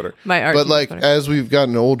teacher sweater. My art But teacher like sweater. as we've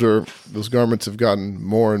gotten older, those garments have gotten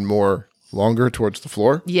more and more longer towards the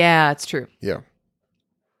floor. Yeah, it's true. Yeah.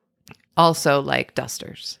 Also, like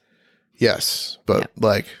dusters. Yes, but Yeah.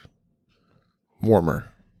 like warmer.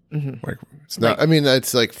 Mm-hmm. Like it's not. I mean,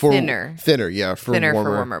 it's like for Thinner. Thinner, yeah, for Thinner warmer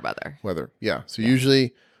for warmer weather. weather. Yeah. So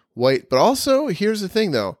usually white, but also here's the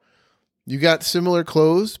thing though, you got similar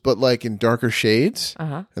clothes, but like in darker shades,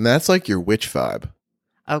 Uh-huh. and that's like your witch vibe.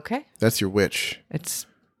 Okay. That's your witch. It's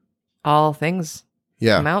all things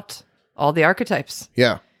Yeah. come out. All the archetypes.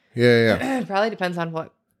 Yeah. Yeah. Yeah. It probably depends on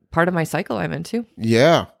what part of my cycle I'm into.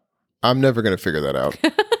 Yeah. I'm never gonna figure that out.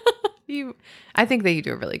 I think that you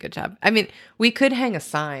do a really good job. I mean, we could hang a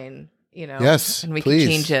sign, Yes, and we please.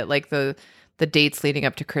 can change it like the dates leading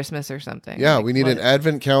up to Christmas or something. Yeah, Like, we need what- an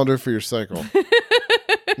advent calendar for your cycle.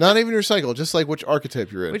 Not even your cycle, just like which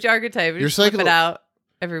archetype you're in. Which archetype? Your Just flip cycle- it out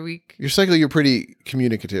every week. Your cycle, you're pretty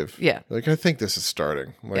communicative. Yeah. Like, I think this is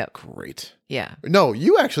starting. I'm like, Yep. great. Yeah. No,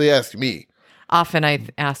 you actually asked me. Often I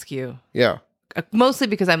ask you, Yeah. mostly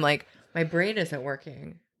because I'm like, my brain isn't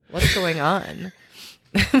working. What's going on?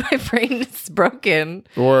 My brain is broken.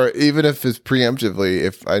 Or even if it's preemptively,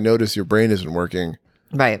 if I notice your brain isn't working,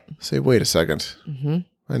 Right. say, wait a second. Mm-hmm.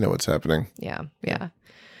 I know what's happening. Yeah. Yeah.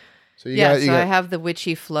 So you Yeah. got, you So got I have the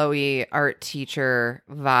witchy, flowy art teacher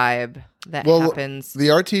vibe that Well, happens. the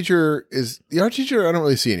art teacher I don't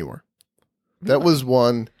really see anymore. That was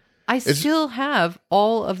one. I still have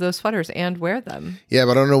all of those sweaters and wear them. Yeah,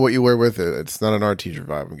 but I don't know what you wear with it. It's not an art teacher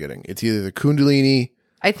vibe I'm getting. It's either the Kundalini.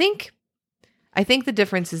 I think the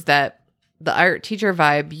difference is that the art teacher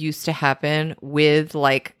vibe used to happen with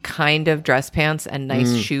like kind of dress pants and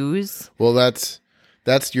nice shoes. Well, that's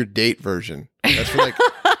your date version. That's for like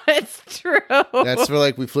It's true. that's for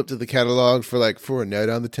like we flipped to the catalog for a night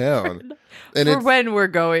on the town. And For it's, when we're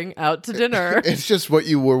going out to dinner. it's just what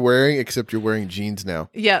you were wearing, except you're wearing jeans now.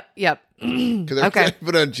 Yep. Because every Okay. time I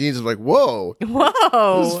put on jeans, I'm like, whoa,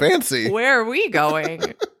 Whoa. this is fancy. Where are we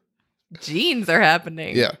going? Jeans are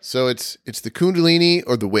happening. Yeah. So it's the Kundalini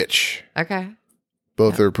or the witch. Okay.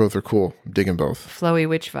 Both are cool. I'm digging both. Flowy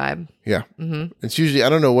witch vibe. Yeah. Mm-hmm. It's usually I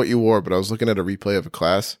don't know what you wore, but I was looking at a replay of a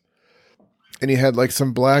class, and you had like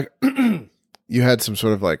some black. You had some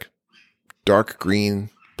sort of like dark green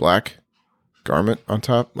black garment on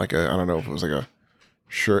top. Like I don't know if it was like a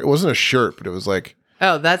shirt. It wasn't a shirt, but it was like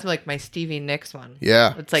Oh, that's like my Stevie Nicks one.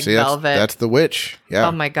 yeah. It's like See, velvet. That's the witch. Yeah.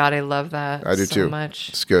 Oh my God, I love that. I do so too. much.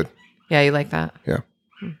 It's good. Yeah, you like that? Yeah.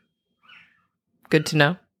 Good to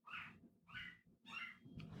know.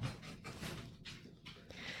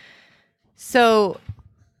 So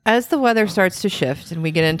as the weather starts to shift and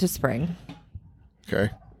we get into spring,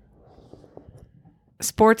 Okay.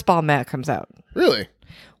 sports ball mat comes out. Really?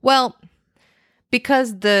 Well,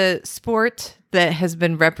 because the sport that has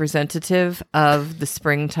been representative of the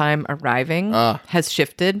springtime arriving has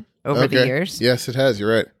shifted over the years. Yes, it has.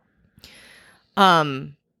 You're right.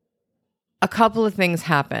 A couple of things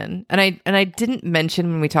happen. And I didn't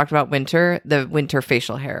mention when we talked about winter, the winter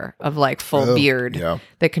facial hair of like full beard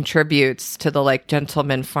that contributes to the like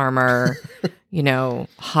gentleman farmer,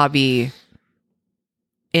 hobby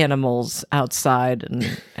animals outside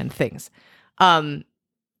and things. And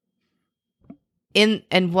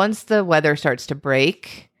once the weather starts to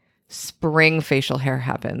break, spring facial hair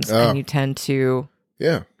happens, and you tend to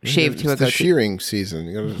shave to a goatee. It's the shearing season.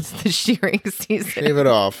 You gotta It's the shearing season. shave it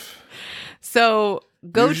off. So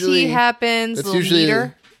goatee happens. It's a little usually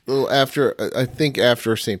neater. a little after. I think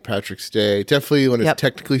after St. Patrick's Day. Definitely when it's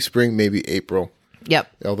technically spring, maybe April.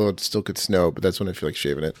 Yep. Although it still could snow, but that's when I feel like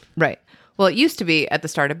shaving it. Right. Well, it used to be at the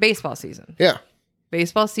start of baseball season. Yeah.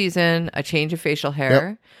 Baseball season, a change of facial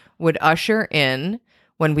hair would usher in,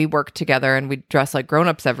 when we worked together and we'd dress like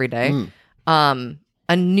grown-ups every day,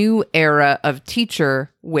 a new era of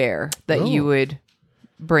teacher wear that you would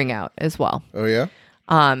bring out as well. Oh, yeah?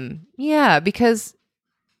 Yeah, because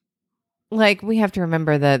like we have to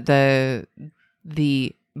remember that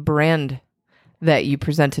the brand that you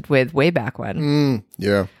presented with way back when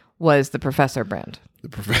was the Professor brand. The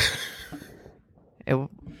Professor.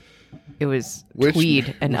 It was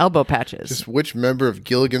tweed and elbow patches. Just which member of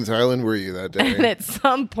Gilligan's Island were you that day? And at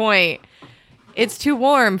some point, it's too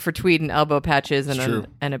warm for tweed and elbow patches and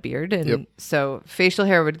a beard. And so facial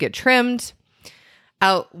hair would get trimmed.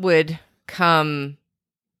 Out would come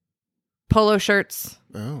polo shirts.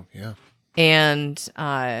 Oh, yeah. And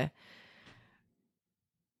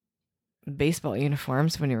baseball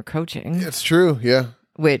uniforms when you were coaching. That's true, yeah.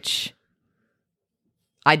 Which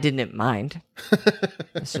I didn't mind.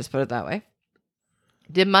 Let's just put it that way.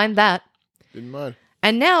 Didn't mind that. Didn't mind.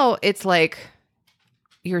 And now it's like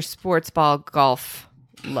your sports ball golf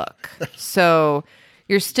look. So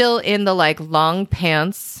you're still in the like long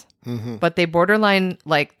pants, but they borderline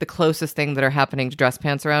like the closest thing that are happening to dress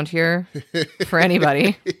pants around here for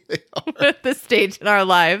anybody at this stage in our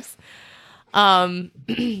lives.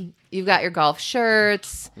 You've got your golf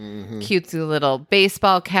shirts, cutesy little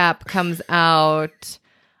baseball cap comes out,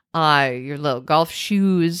 your little golf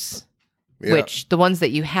shoes, which the ones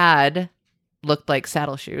that you had looked like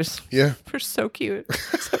saddle shoes. Yeah. They're so cute.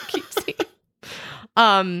 So cutesy.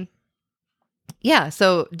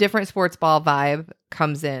 So different sports ball vibe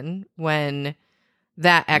comes in when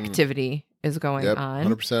that activity is going on.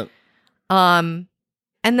 100%. And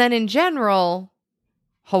then in general,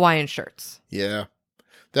 Hawaiian shirts. Yeah.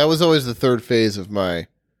 That was always the third phase of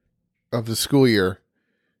the school year,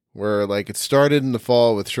 where like it started in the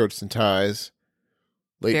fall with shirts and ties.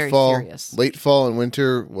 Late fall and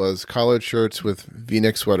winter was collared shirts with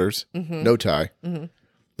V-neck sweaters, no tie. Then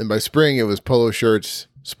by spring it was polo shirts,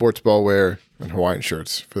 sports ball wear, and Hawaiian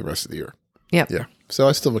shirts for the rest of the year. Yep. Yeah. So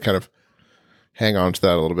I still kind of hang on to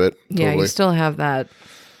that a little bit. Yeah, totally. you still have that.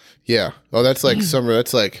 Yeah. Oh, that's like summer.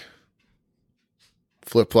 That's like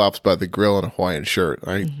flip-flops by the grill and a Hawaiian shirt.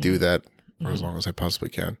 I do that for as long as I possibly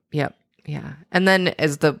can. Yep. Yeah. And then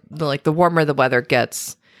as the warmer the weather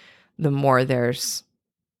gets, the more there's,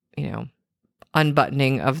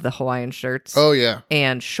 unbuttoning of the Hawaiian shirts. Oh, yeah.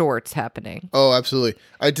 And shorts happening. Oh, absolutely.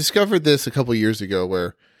 I discovered this a couple years ago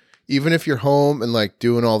where even if you're home and like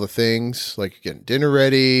doing all the things, like you're getting dinner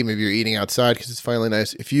ready, maybe you're eating outside because it's finally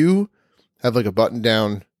nice. If you have like a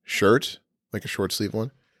button-down shirt, like a short sleeve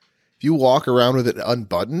one, if you walk around with it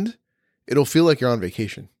unbuttoned, it'll feel like you're on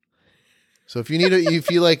vacation. So if you need you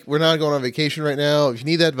feel like we're not going on vacation right now, if you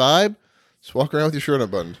need that vibe, just walk around with your shirt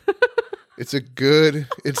unbuttoned. It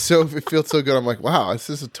feels so good. I'm like, wow, this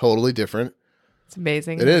is a totally different. It's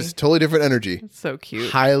amazing. It is totally different energy. It's so cute.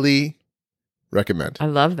 Highly recommend. I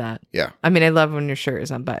love that. Yeah. I mean, I love when your shirt is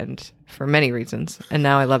unbuttoned for many reasons. And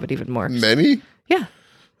now I love it even more. Many? Yeah.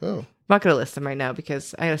 Oh. I'm not going to list them right now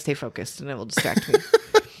because I got to stay focused and it will distract me.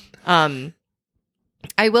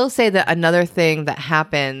 I will say that another thing that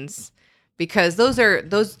happens, because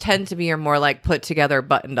those tend to be your more like put together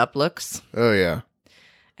buttoned up looks. Oh, yeah.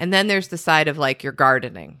 And then there's the side of like your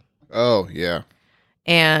gardening. Oh, yeah.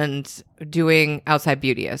 And doing outside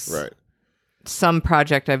beauteous. Right. Some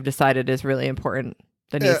project I've decided is really important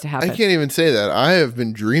that needs to happen. I can't even say that. I have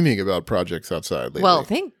been dreaming about projects outside lately. Well,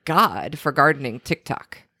 thank God for gardening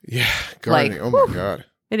TikTok. Yeah, gardening. Like, oh my God.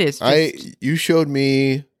 It is. Just... You showed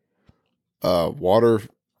me water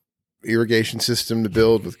irrigation system to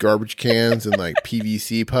build with garbage cans and like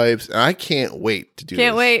PVC pipes. And I can't wait to do this.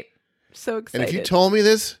 Can't wait. So And excited. if you told me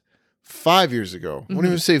this 5 years ago, I wouldn't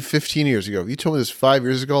even say 15 years ago. If you told me this 5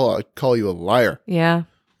 years ago, I'd call you a liar Yeah.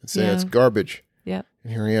 and say Yeah. it's garbage. Yeah.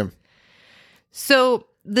 And here I am. So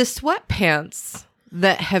the sweatpants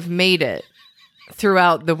that have made it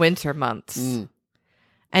throughout the winter months,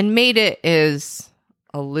 and made it is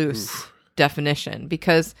a loose definition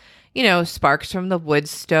because, sparks from the wood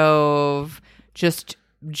stove, just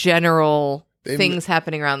general things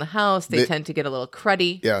happening around the house. They tend to get a little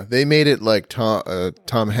cruddy. Yeah, they made it like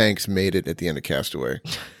Tom Hanks made it at the end of Castaway.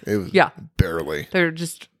 It was barely. They're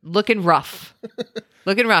just looking rough.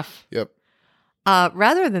 Looking rough. Yep.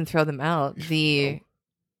 Rather than throw them out, the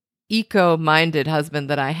eco-minded husband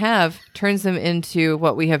that I have turns them into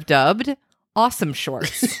what we have dubbed awesome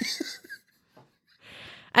shorts.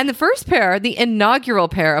 And the first pair, the inaugural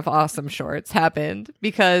pair of awesome shorts, happened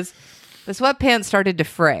because the sweatpants started to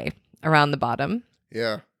fray around the bottom.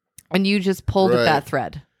 Yeah. And you just pulled at that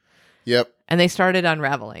thread. Yep. And they started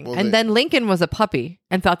unraveling. Well, and then Lincoln was a puppy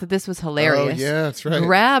and thought that this was hilarious. Oh, yeah, that's right.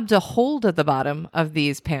 Grabbed a hold of the bottom of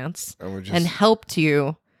these pants and helped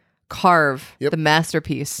you carve the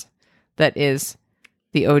masterpiece that is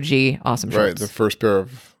the OG awesome shorts. Right, the first pair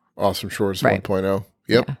of awesome shorts 1.0.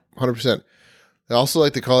 Yep, Yeah. 100%. I also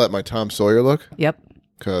like to call that my Tom Sawyer look. Yep.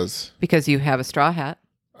 Because you have a straw hat.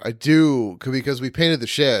 I do, because we painted the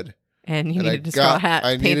shed. And you needed a straw hat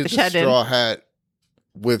to paint the shed in. I needed a straw hat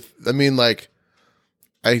with,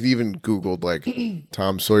 I even Googled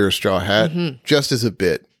Tom Sawyer straw hat just as a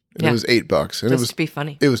bit. And it was $8. And just to be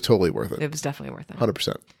funny. It was totally worth it. It was definitely worth it.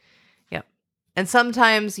 100%. Yep. And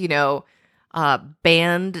sometimes,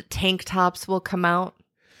 band tank tops will come out.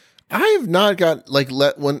 I have not got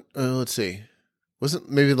let's see. Was it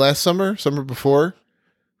maybe last summer before?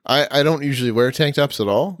 I don't usually wear tank tops at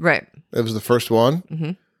all. Right. It was the first one.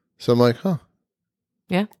 Mm-hmm. So I'm like, huh.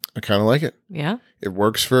 Yeah. I kind of like it. Yeah. It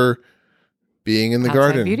works for being in the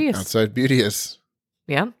garden. Outside beauteous.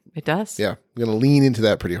 Yeah, it does. Yeah. I'm going to lean into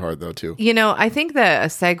that pretty hard though too. I think that a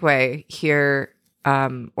segue here,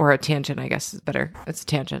 or a tangent, I guess is better. It's a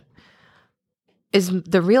tangent. Is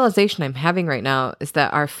the realization I'm having right now is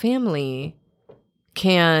that our family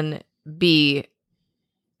can be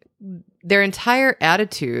our entire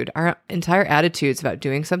attitudes about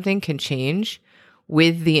doing something can change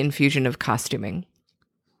with the infusion of costuming.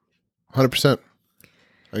 100%.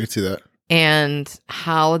 I can see that. And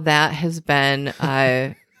how that has been,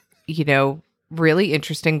 really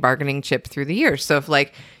interesting bargaining chip through the years. So if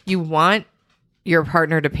you want your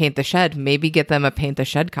partner to paint the shed, maybe get them a paint the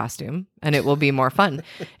shed costume and it will be more fun.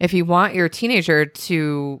 If you want your teenager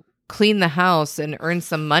to clean the house and earn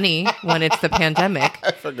some money when it's the pandemic.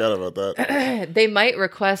 I forgot about that. They might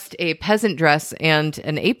request a peasant dress and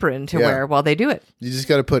an apron to wear while they do it. You just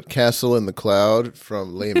got to put Castle in the Cloud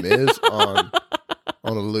from Les Mis on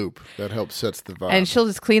a loop. That helps sets the vibe. And she'll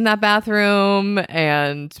just clean that bathroom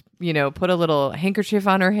and, put a little handkerchief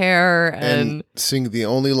on her hair and sing the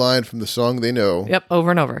only line from the song they know. Yep,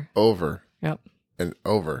 over and over. Over. Yep. And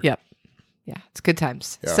over. Yep. Yeah, it's good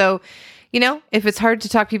times. Yeah. So, if it's hard to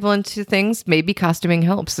talk people into things, maybe costuming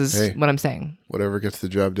helps is what I'm saying. Whatever gets the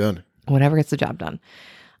job done. Whatever gets the job done.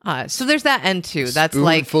 So there's that end too. That's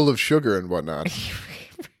full of sugar and whatnot.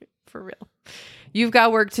 For real. You've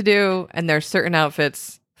got work to do, and there's certain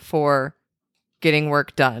outfits for getting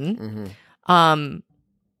work done.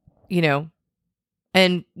 Mm-hmm.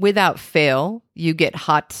 And without fail, you get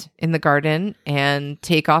hot in the garden and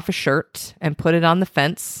take off a shirt and put it on the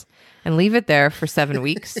fence and leave it there for 7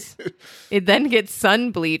 weeks. It then gets sun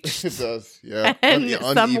bleached. It does, yeah. And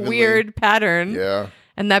some weird pattern. Yeah.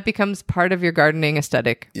 And that becomes part of your gardening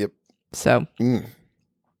aesthetic. Yep. So.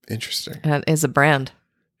 Interesting. That is a brand.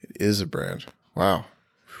 It is a brand. Wow.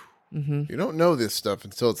 Mm-hmm. You don't know this stuff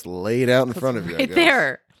until it's laid out in front of you. Right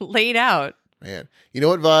there. Laid out. Man. You know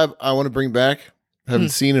what vibe I want to bring back? I haven't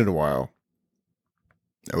seen it in a while.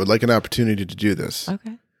 I would like an opportunity to do this.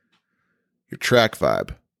 Okay. Your track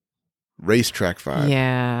vibe. Racetrack vibe.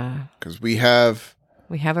 Yeah. Because we have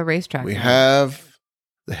a racetrack. We have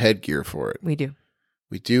the headgear for it. We do.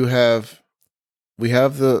 We have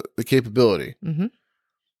the capability. Mm-hmm.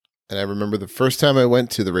 And I remember the first time I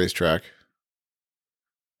went to the racetrack,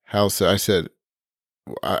 Hal said, I said,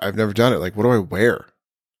 I've never done it. What do I wear?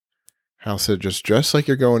 Hal said, just dress like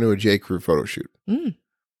you're going to a J. Crew photo shoot. That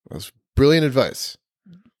was brilliant advice.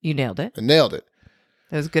 You nailed it. I nailed it.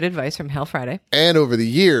 That was good advice from Hal Friday. And over the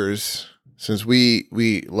years, since we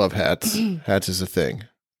love hats, hats is a thing.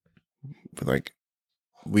 But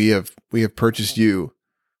we have purchased you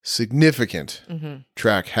significant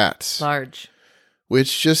track hats. Large.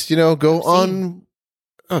 which just, go on.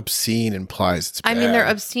 Obscene implies it's bad. I mean, they're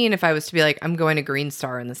obscene if I was to be like, I'm going to Green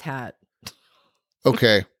Star in this hat.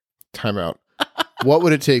 Okay, time out. What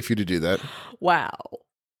would it take for you to do that? Wow.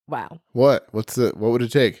 What would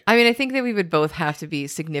it take? I mean, I think that we would both have to be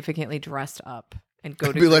significantly dressed up and go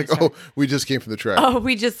to be Green like, Star. we just came from the track. Oh,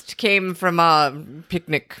 we just came from a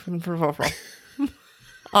picnic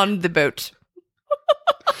on the boat.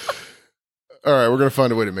 All right, we're going to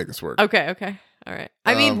find a way to make this work. Okay. All right.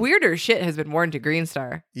 I mean, weirder shit has been worn to Green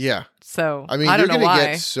Star. Yeah. So, I mean, I don't you're know going to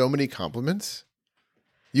why. get so many compliments.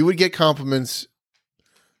 You would get compliments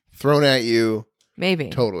thrown at you. Maybe.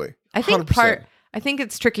 Totally. I think 100%. I think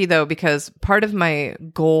it's tricky though, because part of my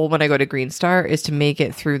goal when I go to Green Star is to make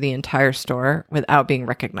it through the entire store without being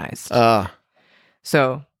recognized.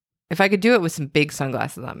 So if I could do it with some big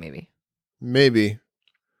sunglasses on, maybe.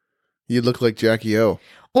 You look like Jackie O.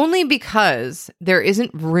 Only because there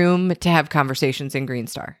isn't room to have conversations in Green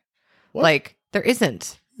Star. What? Like, there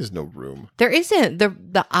isn't. There's no room. There isn't.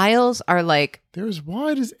 The aisles are like... They're as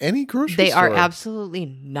wide as any grocery They store. are absolutely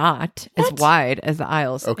not as wide as the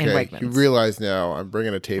aisles in Okay, Wegmans. you realize now I'm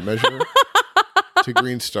bringing a tape measure to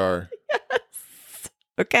Green Star.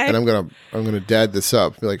 Okay. And I'm gonna dad this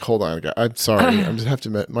up. Be like, hold on, I'm sorry. I'm just have to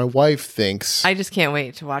admit, my wife thinks I just can't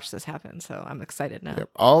wait to watch this happen, so I'm excited now. Yep,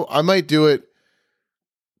 I might do it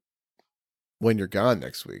when you're gone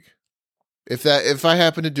next week. If I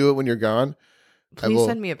happen to do it when you're gone, Please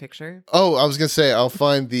send me a picture. Oh, I was gonna say I'll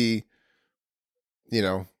find the,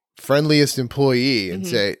 friendliest employee and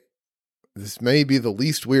say, this may be the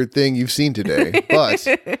least weird thing you've seen today,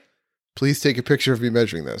 but please take a picture of me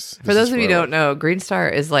measuring this. For those of you who don't know, Green Star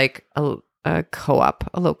is like a co-op,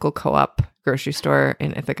 a local co-op grocery store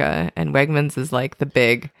in Ithaca, and Wegmans is like the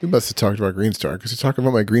big... We must have talked about Green Star because you're talking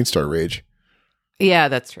about my Green Star rage. Yeah,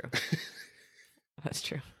 that's true. That's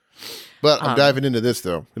true. But I'm diving into this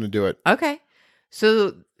though. I'm gonna do it. Okay.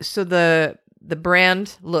 So the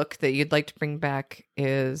brand look that you'd like to bring back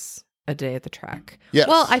is a day at the track. Yes.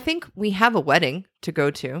 Well, I think we have a wedding to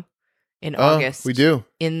go to in August. We do.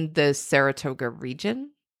 In the Saratoga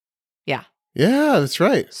region. Yeah. Yeah, that's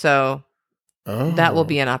right. So that will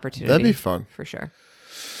be an opportunity. That'd be fun. For sure.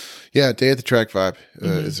 Yeah, day at the track vibe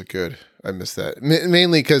is a good. I miss that.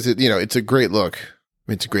 Mainly because it's a great look.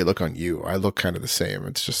 I mean, it's a great look on you. I look kind of the same.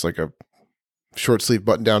 It's just like a short sleeve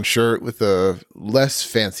button down shirt with a less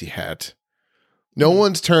fancy hat. No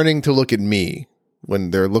one's turning to look at me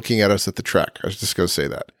when they're looking at us at the track. I was just going to say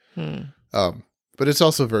that. But it's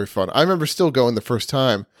also very fun. I remember still going the first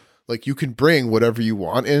time. Like, you can bring whatever you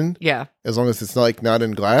want in. Yeah. As long as it's not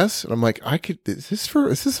in glass. And I'm like, is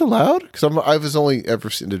this allowed? Because I was only ever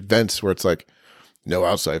in events where it's like, no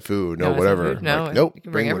outside food, no whatever. Food, no, like, nope,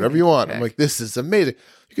 bring whatever you want. Okay. I'm like, this is amazing.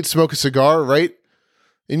 You could smoke a cigar right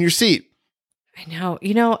in your seat. I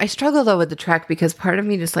know. I struggle though with the track because part of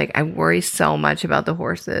me just like, I worry so much about the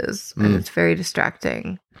horses and it's very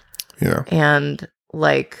distracting. Yeah. And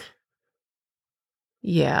like,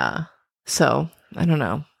 yeah. So I don't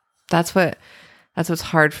know. That's what's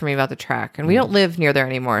hard for me about the track. And we don't live near there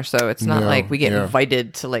anymore. So it's not like we get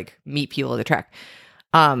invited to like meet people at the track.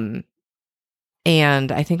 And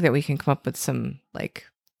I think that we can come up with some like,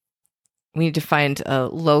 we need to find a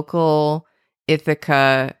local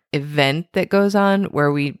Ithaca event that goes on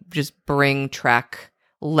where we just bring track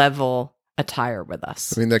level attire with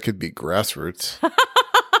us. I mean, that could be grassroots.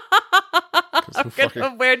 I'm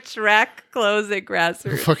gonna wear track clothes at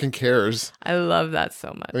grassroots. Who fucking cares? I love that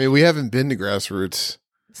so much. I mean, we haven't been to grassroots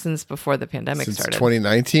since before the pandemic started.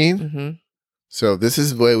 2019. Mm-hmm. So this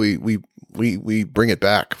is the way we bring it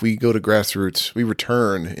back. We go to grassroots. We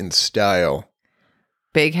return in style.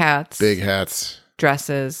 Big hats,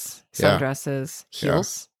 dresses, sundresses,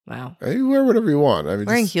 heels. Yeah. Wow. You wear whatever you want. I mean,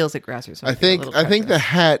 wearing heels at grassroots. I think the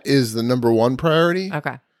hat is the number one priority.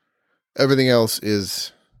 Okay. Everything else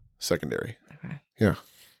is secondary. Okay. Yeah.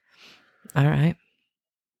 All right.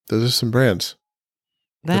 Those are some brands.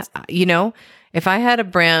 That if I had a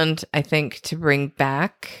brand, I think to bring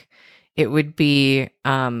back, it would be,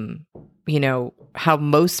 how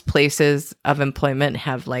most places of employment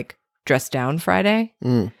have like dress down Friday.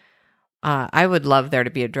 I would love there to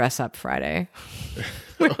be a dress up Friday.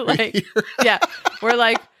 We're like, I put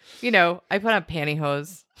on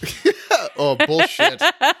pantyhose. Oh, bullshit.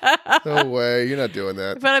 No way. You're not doing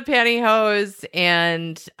that. I put on pantyhose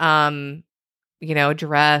and,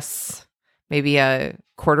 dress, maybe a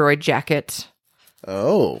corduroy jacket.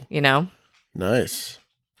 Oh. Nice.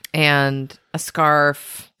 And a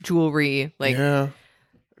scarf, jewelry,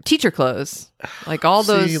 teacher clothes. Like all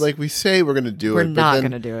those. Like we say we're going to do it. We're not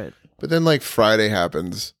going to do it. But then like Friday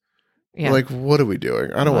happens Yeah. Like, what are we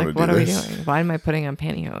doing? I don't want to do what this. What are we doing? Why am I putting on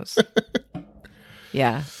pantyhose?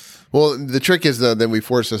 Yeah. Well, the trick is that then we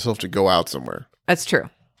force ourselves to go out somewhere. That's true.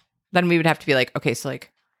 Then we would have to be like, okay, so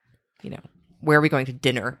like, where are we going to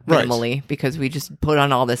dinner Right. minimally? Because we just put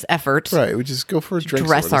on all this effort. Right. We just go for a drink.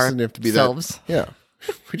 Dress somewhere. It doesn't have to be ourselves. that. Yeah.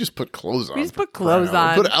 We just put clothes on. We just for put clothes crying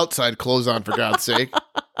out loud. on. Put outside clothes on, for God's sake.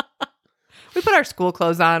 We put our school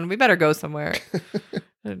clothes on. We better go somewhere.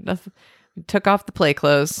 Nothing. We took off the play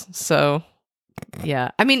clothes. So,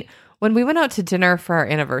 yeah. I mean, when we went out to dinner for our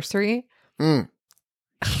anniversary, we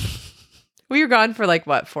were gone for like,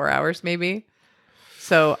 4 hours maybe?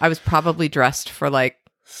 So I was probably dressed for like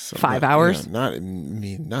 5 hours. Yeah, not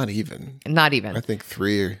even. Not even. I think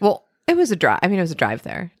 3. Well, it was a drive. I mean, it was a drive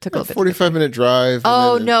there. It took a little bit. 45-minute drive.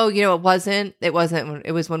 Oh, no. It wasn't. It wasn't.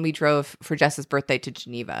 It was when we drove for Jess's birthday to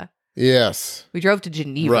Geneva. Yes. We drove to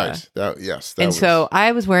Geneva. Right. So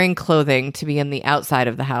I was wearing clothing to be in the outside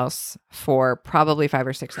of the house for probably 5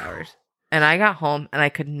 or 6 hours. And I got home and I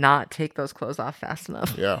could not take those clothes off fast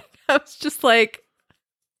enough. Yeah. I was just like,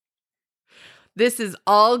 this has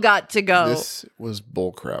all got to go. This was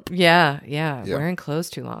bullcrap. Yeah. Yeah. Wearing clothes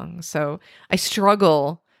too long. So I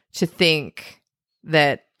struggle to think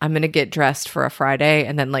that I'm going to get dressed for a Friday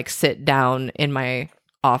and then like sit down in my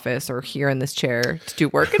office or here in this chair to do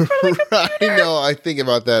work in front of the computer. I know. I think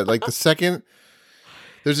about that. Like the second,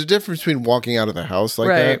 there's a difference between walking out of the house like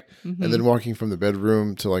that Mm-hmm. and then walking from the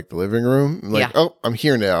bedroom to like the living room. I'm like, Yeah. oh, I'm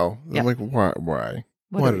here now. Yeah. I'm like, why?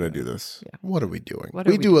 What Why are did we I do doing? this? Yeah. What are we doing? What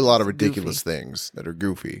are We we do a doing? lot of It's ridiculous things that are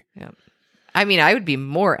goofy. Yeah. I mean, I would be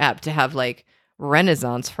more apt to have like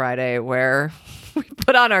Renaissance Friday where we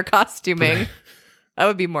put on our costuming. That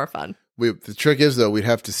would be more fun. The trick is though, we'd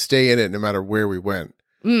have to stay in it no matter where we went.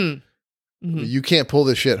 Mhm. You can't pull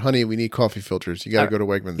this shit, honey. We need coffee filters. You got to go to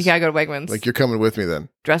Wegmans. You gotta go to Wegmans. Like you're coming with me then.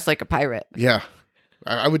 Dressed like a pirate. Yeah,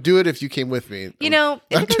 I would do it if you came with me. You know,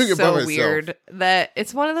 I'm it's doing it by so myself. weird that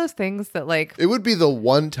it's one of those things that like. It would be the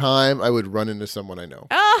one time I would run into someone I know.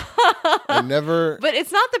 I never. But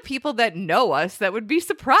it's not the people that know us that would be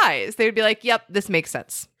surprised. They would be like, "Yep, this makes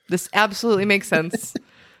sense. This absolutely makes sense."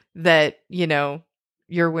 That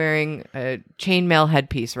you're wearing a chainmail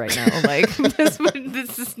headpiece right now. Like this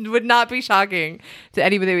would not be shocking to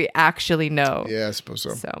anybody we actually know. Yeah, I suppose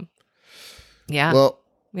so. So, yeah. Well,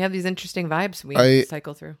 we have these interesting vibes we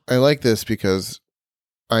cycle through. I like this because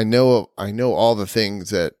I know all the things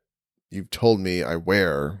that you've told me I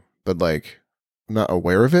wear, but like I'm not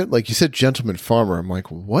aware of it. Like you said, gentleman farmer. I'm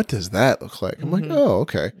like, what does that look like? I'm like, oh,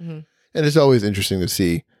 okay. Mm-hmm. And it's always interesting to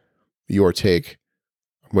see your take,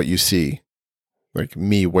 what you see, like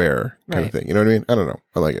me wear kind of thing. You know what I mean? I don't know.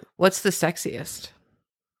 I like it. What's the sexiest?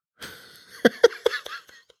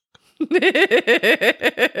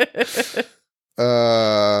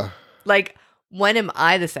 Like, when am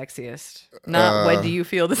I the sexiest? Not when do you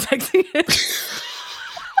feel the sexiest?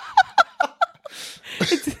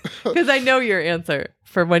 Because I know your answer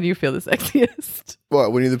for when you feel the sexiest.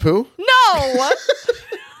 What, Winnie the Pooh? No!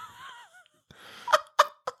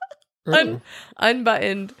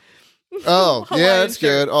 Unbuttoned. Oh, yeah, Hawaiian that's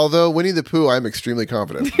good. Although Winnie the Pooh, I'm extremely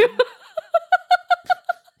confident.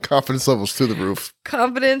 Confidence levels through the roof.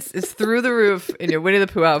 Confidence is through the roof in your Winnie the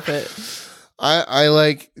Pooh outfit. I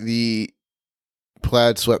like the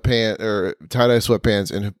plaid sweatpant or tie-dye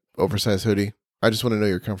sweatpants and oversized hoodie. I just want to know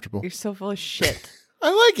you're comfortable. You're so full of shit.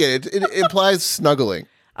 I like it. It implies snuggling.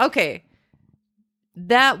 Okay.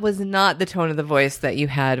 That was not the tone of the voice that you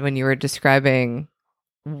had when you were describing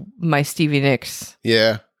my Stevie Nicks.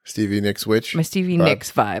 Yeah. Stevie Nicks witch. My Stevie vibe.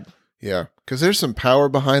 Nicks vibe. Yeah. Because there's some power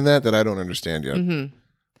behind that I don't understand yet. Mm-hmm.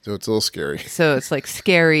 So it's a little scary. So it's like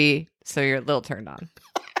scary. So you're a little turned on.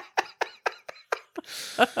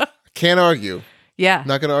 Can't argue. Yeah.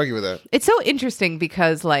 Not going to argue with that. It's so interesting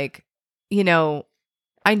because like, I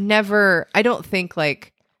don't think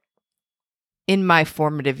like in my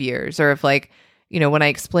formative years or if like, when I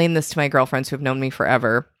explain this to my girlfriends who have known me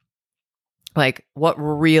forever, like what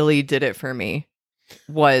really did it for me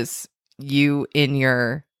was you in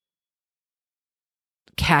your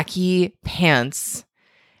khaki pants,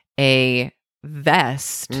 a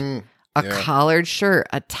vest, a collared shirt,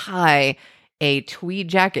 a tie, a tweed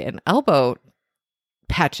jacket, and elbow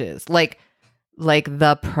patches. Like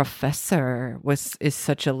the professor is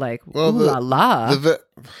such a like, ooh la la.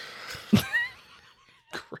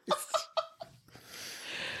 Christ.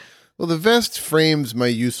 Well, the vest frames my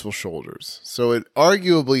useful shoulders, so it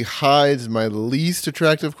arguably hides my least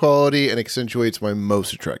attractive quality and accentuates my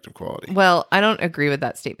most attractive quality. Well, I don't agree with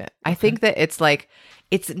that statement. I think that it's like,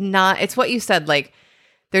 it's what you said, like,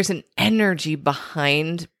 there's an energy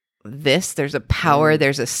behind this. There's a power,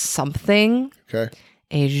 there's a something. Okay.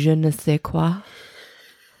 a je ne sais quoi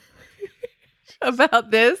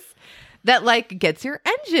about this that like gets your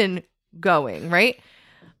engine going, right?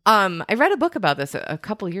 I read a book about this a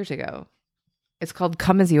couple years ago. It's called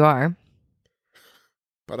Come As You Are.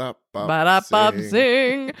 Ba-da-bop,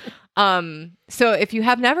 sing. So if you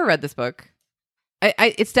have never read this book,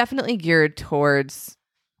 it's definitely geared towards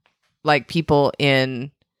like people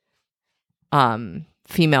in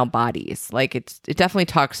female bodies. Like it definitely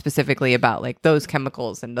talks specifically about like those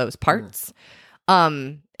chemicals and those parts.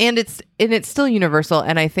 And it's still universal.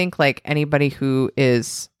 And I think like anybody who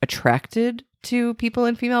is attracted to people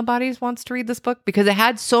in female bodies wants to read this book because it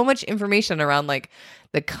had so much information around like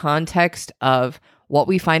the context of what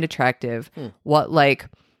we find attractive, what like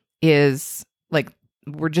is like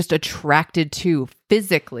we're just attracted to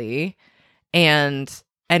physically and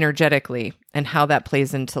energetically, and how that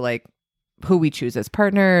plays into like who we choose as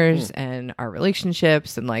partners and our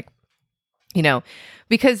relationships, and like, you know,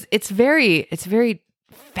 because it's very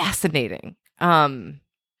fascinating.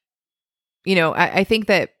 You know, I think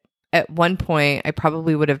that at one point I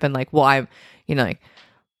probably would have been like, well, I'm, you know, like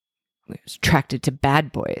attracted to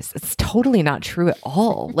bad boys. It's totally not true at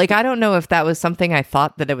all. Like, I don't know if that was something I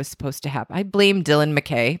thought that it was supposed to happen. I blame Dylan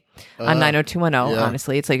McKay on 90210. Yeah.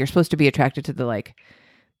 Honestly, it's like you're supposed to be attracted to the like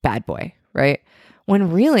bad boy, right?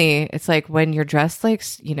 When really it's like when you're dressed like,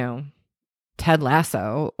 you know, Ted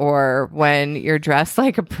Lasso, or when you're dressed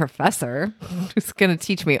like a professor who's going to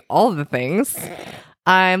teach me all the things,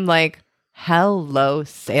 I'm like, hello,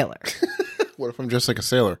 sailor. What if I'm dressed like a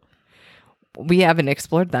sailor? We haven't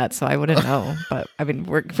explored that, so I wouldn't know. But I mean,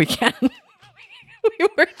 we can. We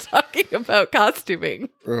were talking about costuming.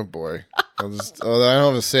 Oh boy. I don't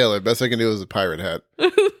have a sailor. Best I can do is a pirate hat.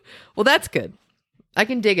 Well, that's good. I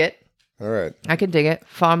can dig it. All right. I can dig it.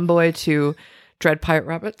 Farm boy to Dread Pirate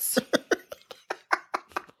Rabbits.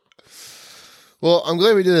 Well, I'm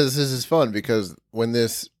glad we did this. This is fun because when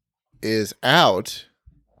this is out,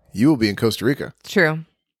 you will be in Costa Rica. True.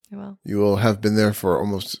 Well, You will have been there for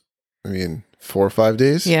almost, 4 or 5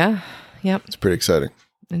 days. yeah. Yep. It's pretty exciting.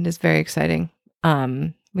 It is very exciting.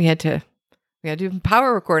 We had to do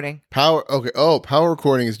power recording. Power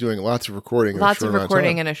recording is doing lots of recording. Lots of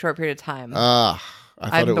recording in a short period of time. I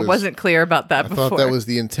wasn't clear about that I before. thought that was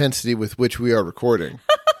the intensity with which we are recording.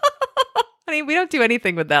 I mean, we don't do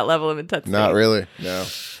anything with that level of intensity. Not really. No.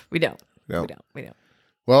 We don't. No. We don't.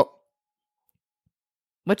 Well,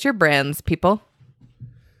 What's your brands, people?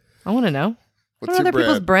 I want to know. what's what your other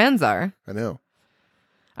people's brand? brands are. I know.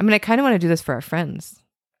 I mean, I kind of want to do this for our friends.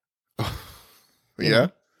 Yeah?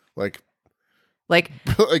 Like Like,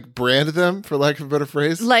 like brand them, for lack of a better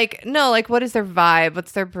phrase? what is their vibe?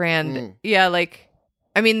 What's their brand? Yeah, like,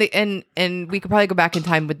 I mean, and we could probably go back in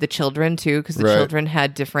time with the children too, because the Right. children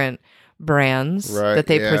had different brands Right, that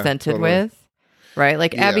they yeah, presented totally. with, right?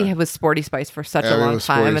 Like Yeah. Abby was Sporty Spice for such a Abby long was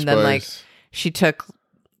time, Sporty and then like Spice. she took,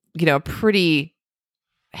 you know, a pretty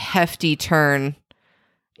hefty turn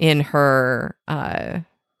in her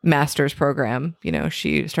master's program. You know,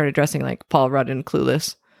 she started dressing like Paul Rudd in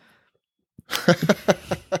Clueless.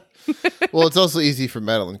 Well, it's also easy for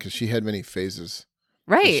Madeline because she had many phases.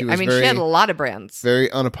 Right. She I was mean, she had a lot of brands. Very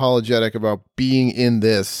unapologetic about being in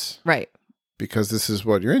this Right. because this is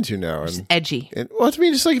what you're into now. She's And, edgy. well, I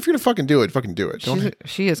mean, just like if you're gonna fucking do it, fucking do it.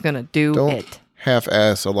 She is going to do Don't it.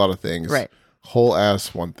 half-ass a lot of things. Right. Whole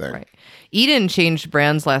ass one thing. Right. Eden changed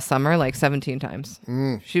brands last summer like 17 times.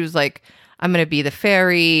 She was like, I'm going to be the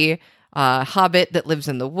fairy hobbit that lives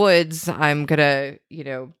in the woods. I'm going to, you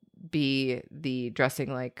know, be the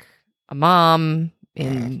dressing like a mom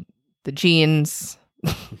in the jeans.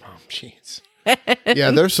 Mom jeans.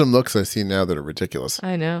 Yeah, there's some looks I see now that are ridiculous.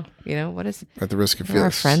 I know. You know, what is At the risk of They're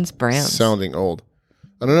our feeling friends' brands. sounding old.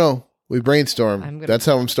 I don't know. We brainstorm. I'm gonna- That's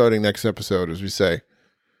how I'm starting next episode, as we say.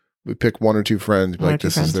 We pick one or two friends, be One or like, two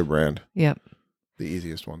this friends. is their brand. Yep. The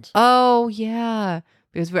easiest ones. Oh, yeah.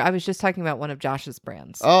 Because I was just talking about one of Josh's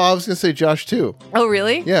brands. Oh, I was going to say Josh, too. Oh,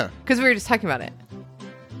 really? Yeah. Because we were just talking about it.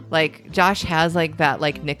 Like, Josh has like that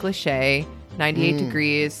like Nick Lachey, 98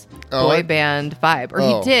 Degrees Oh, boy I- band vibe. Or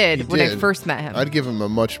Oh, he did he when I did. first met him. I'd give him a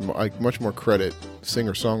much more credit,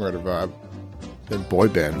 singer-songwriter vibe than boy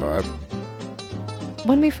band vibe.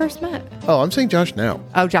 When we first met. Oh, I'm saying Josh now.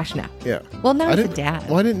 Oh, Josh now. Yeah. Well, now I he's a didn't- dad.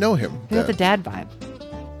 Well, I didn't know him. He got the then. dad vibe.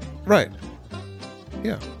 Right.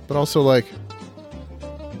 Yeah. But also, like,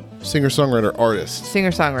 singer-songwriter artist.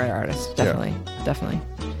 Singer-songwriter artist. Definitely. Definitely.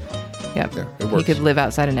 Yep. Yeah, it He works. could live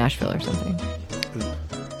outside of Nashville or something.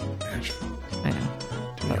 Nashville. I know.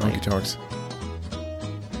 But, Honky like, tonks.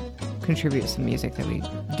 contribute some music that we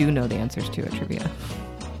do know the answers to at trivia.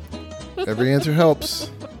 Every answer helps.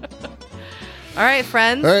 All right,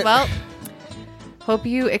 friends. All right. Well, Hope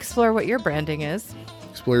you explore what your branding is.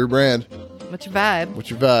 Explore your brand. What's your vibe? What's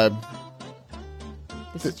your vibe?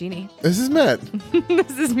 This is Jeannie. This is Matt.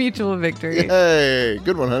 This is Mutual Victory. Hey,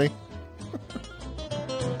 good one, honey.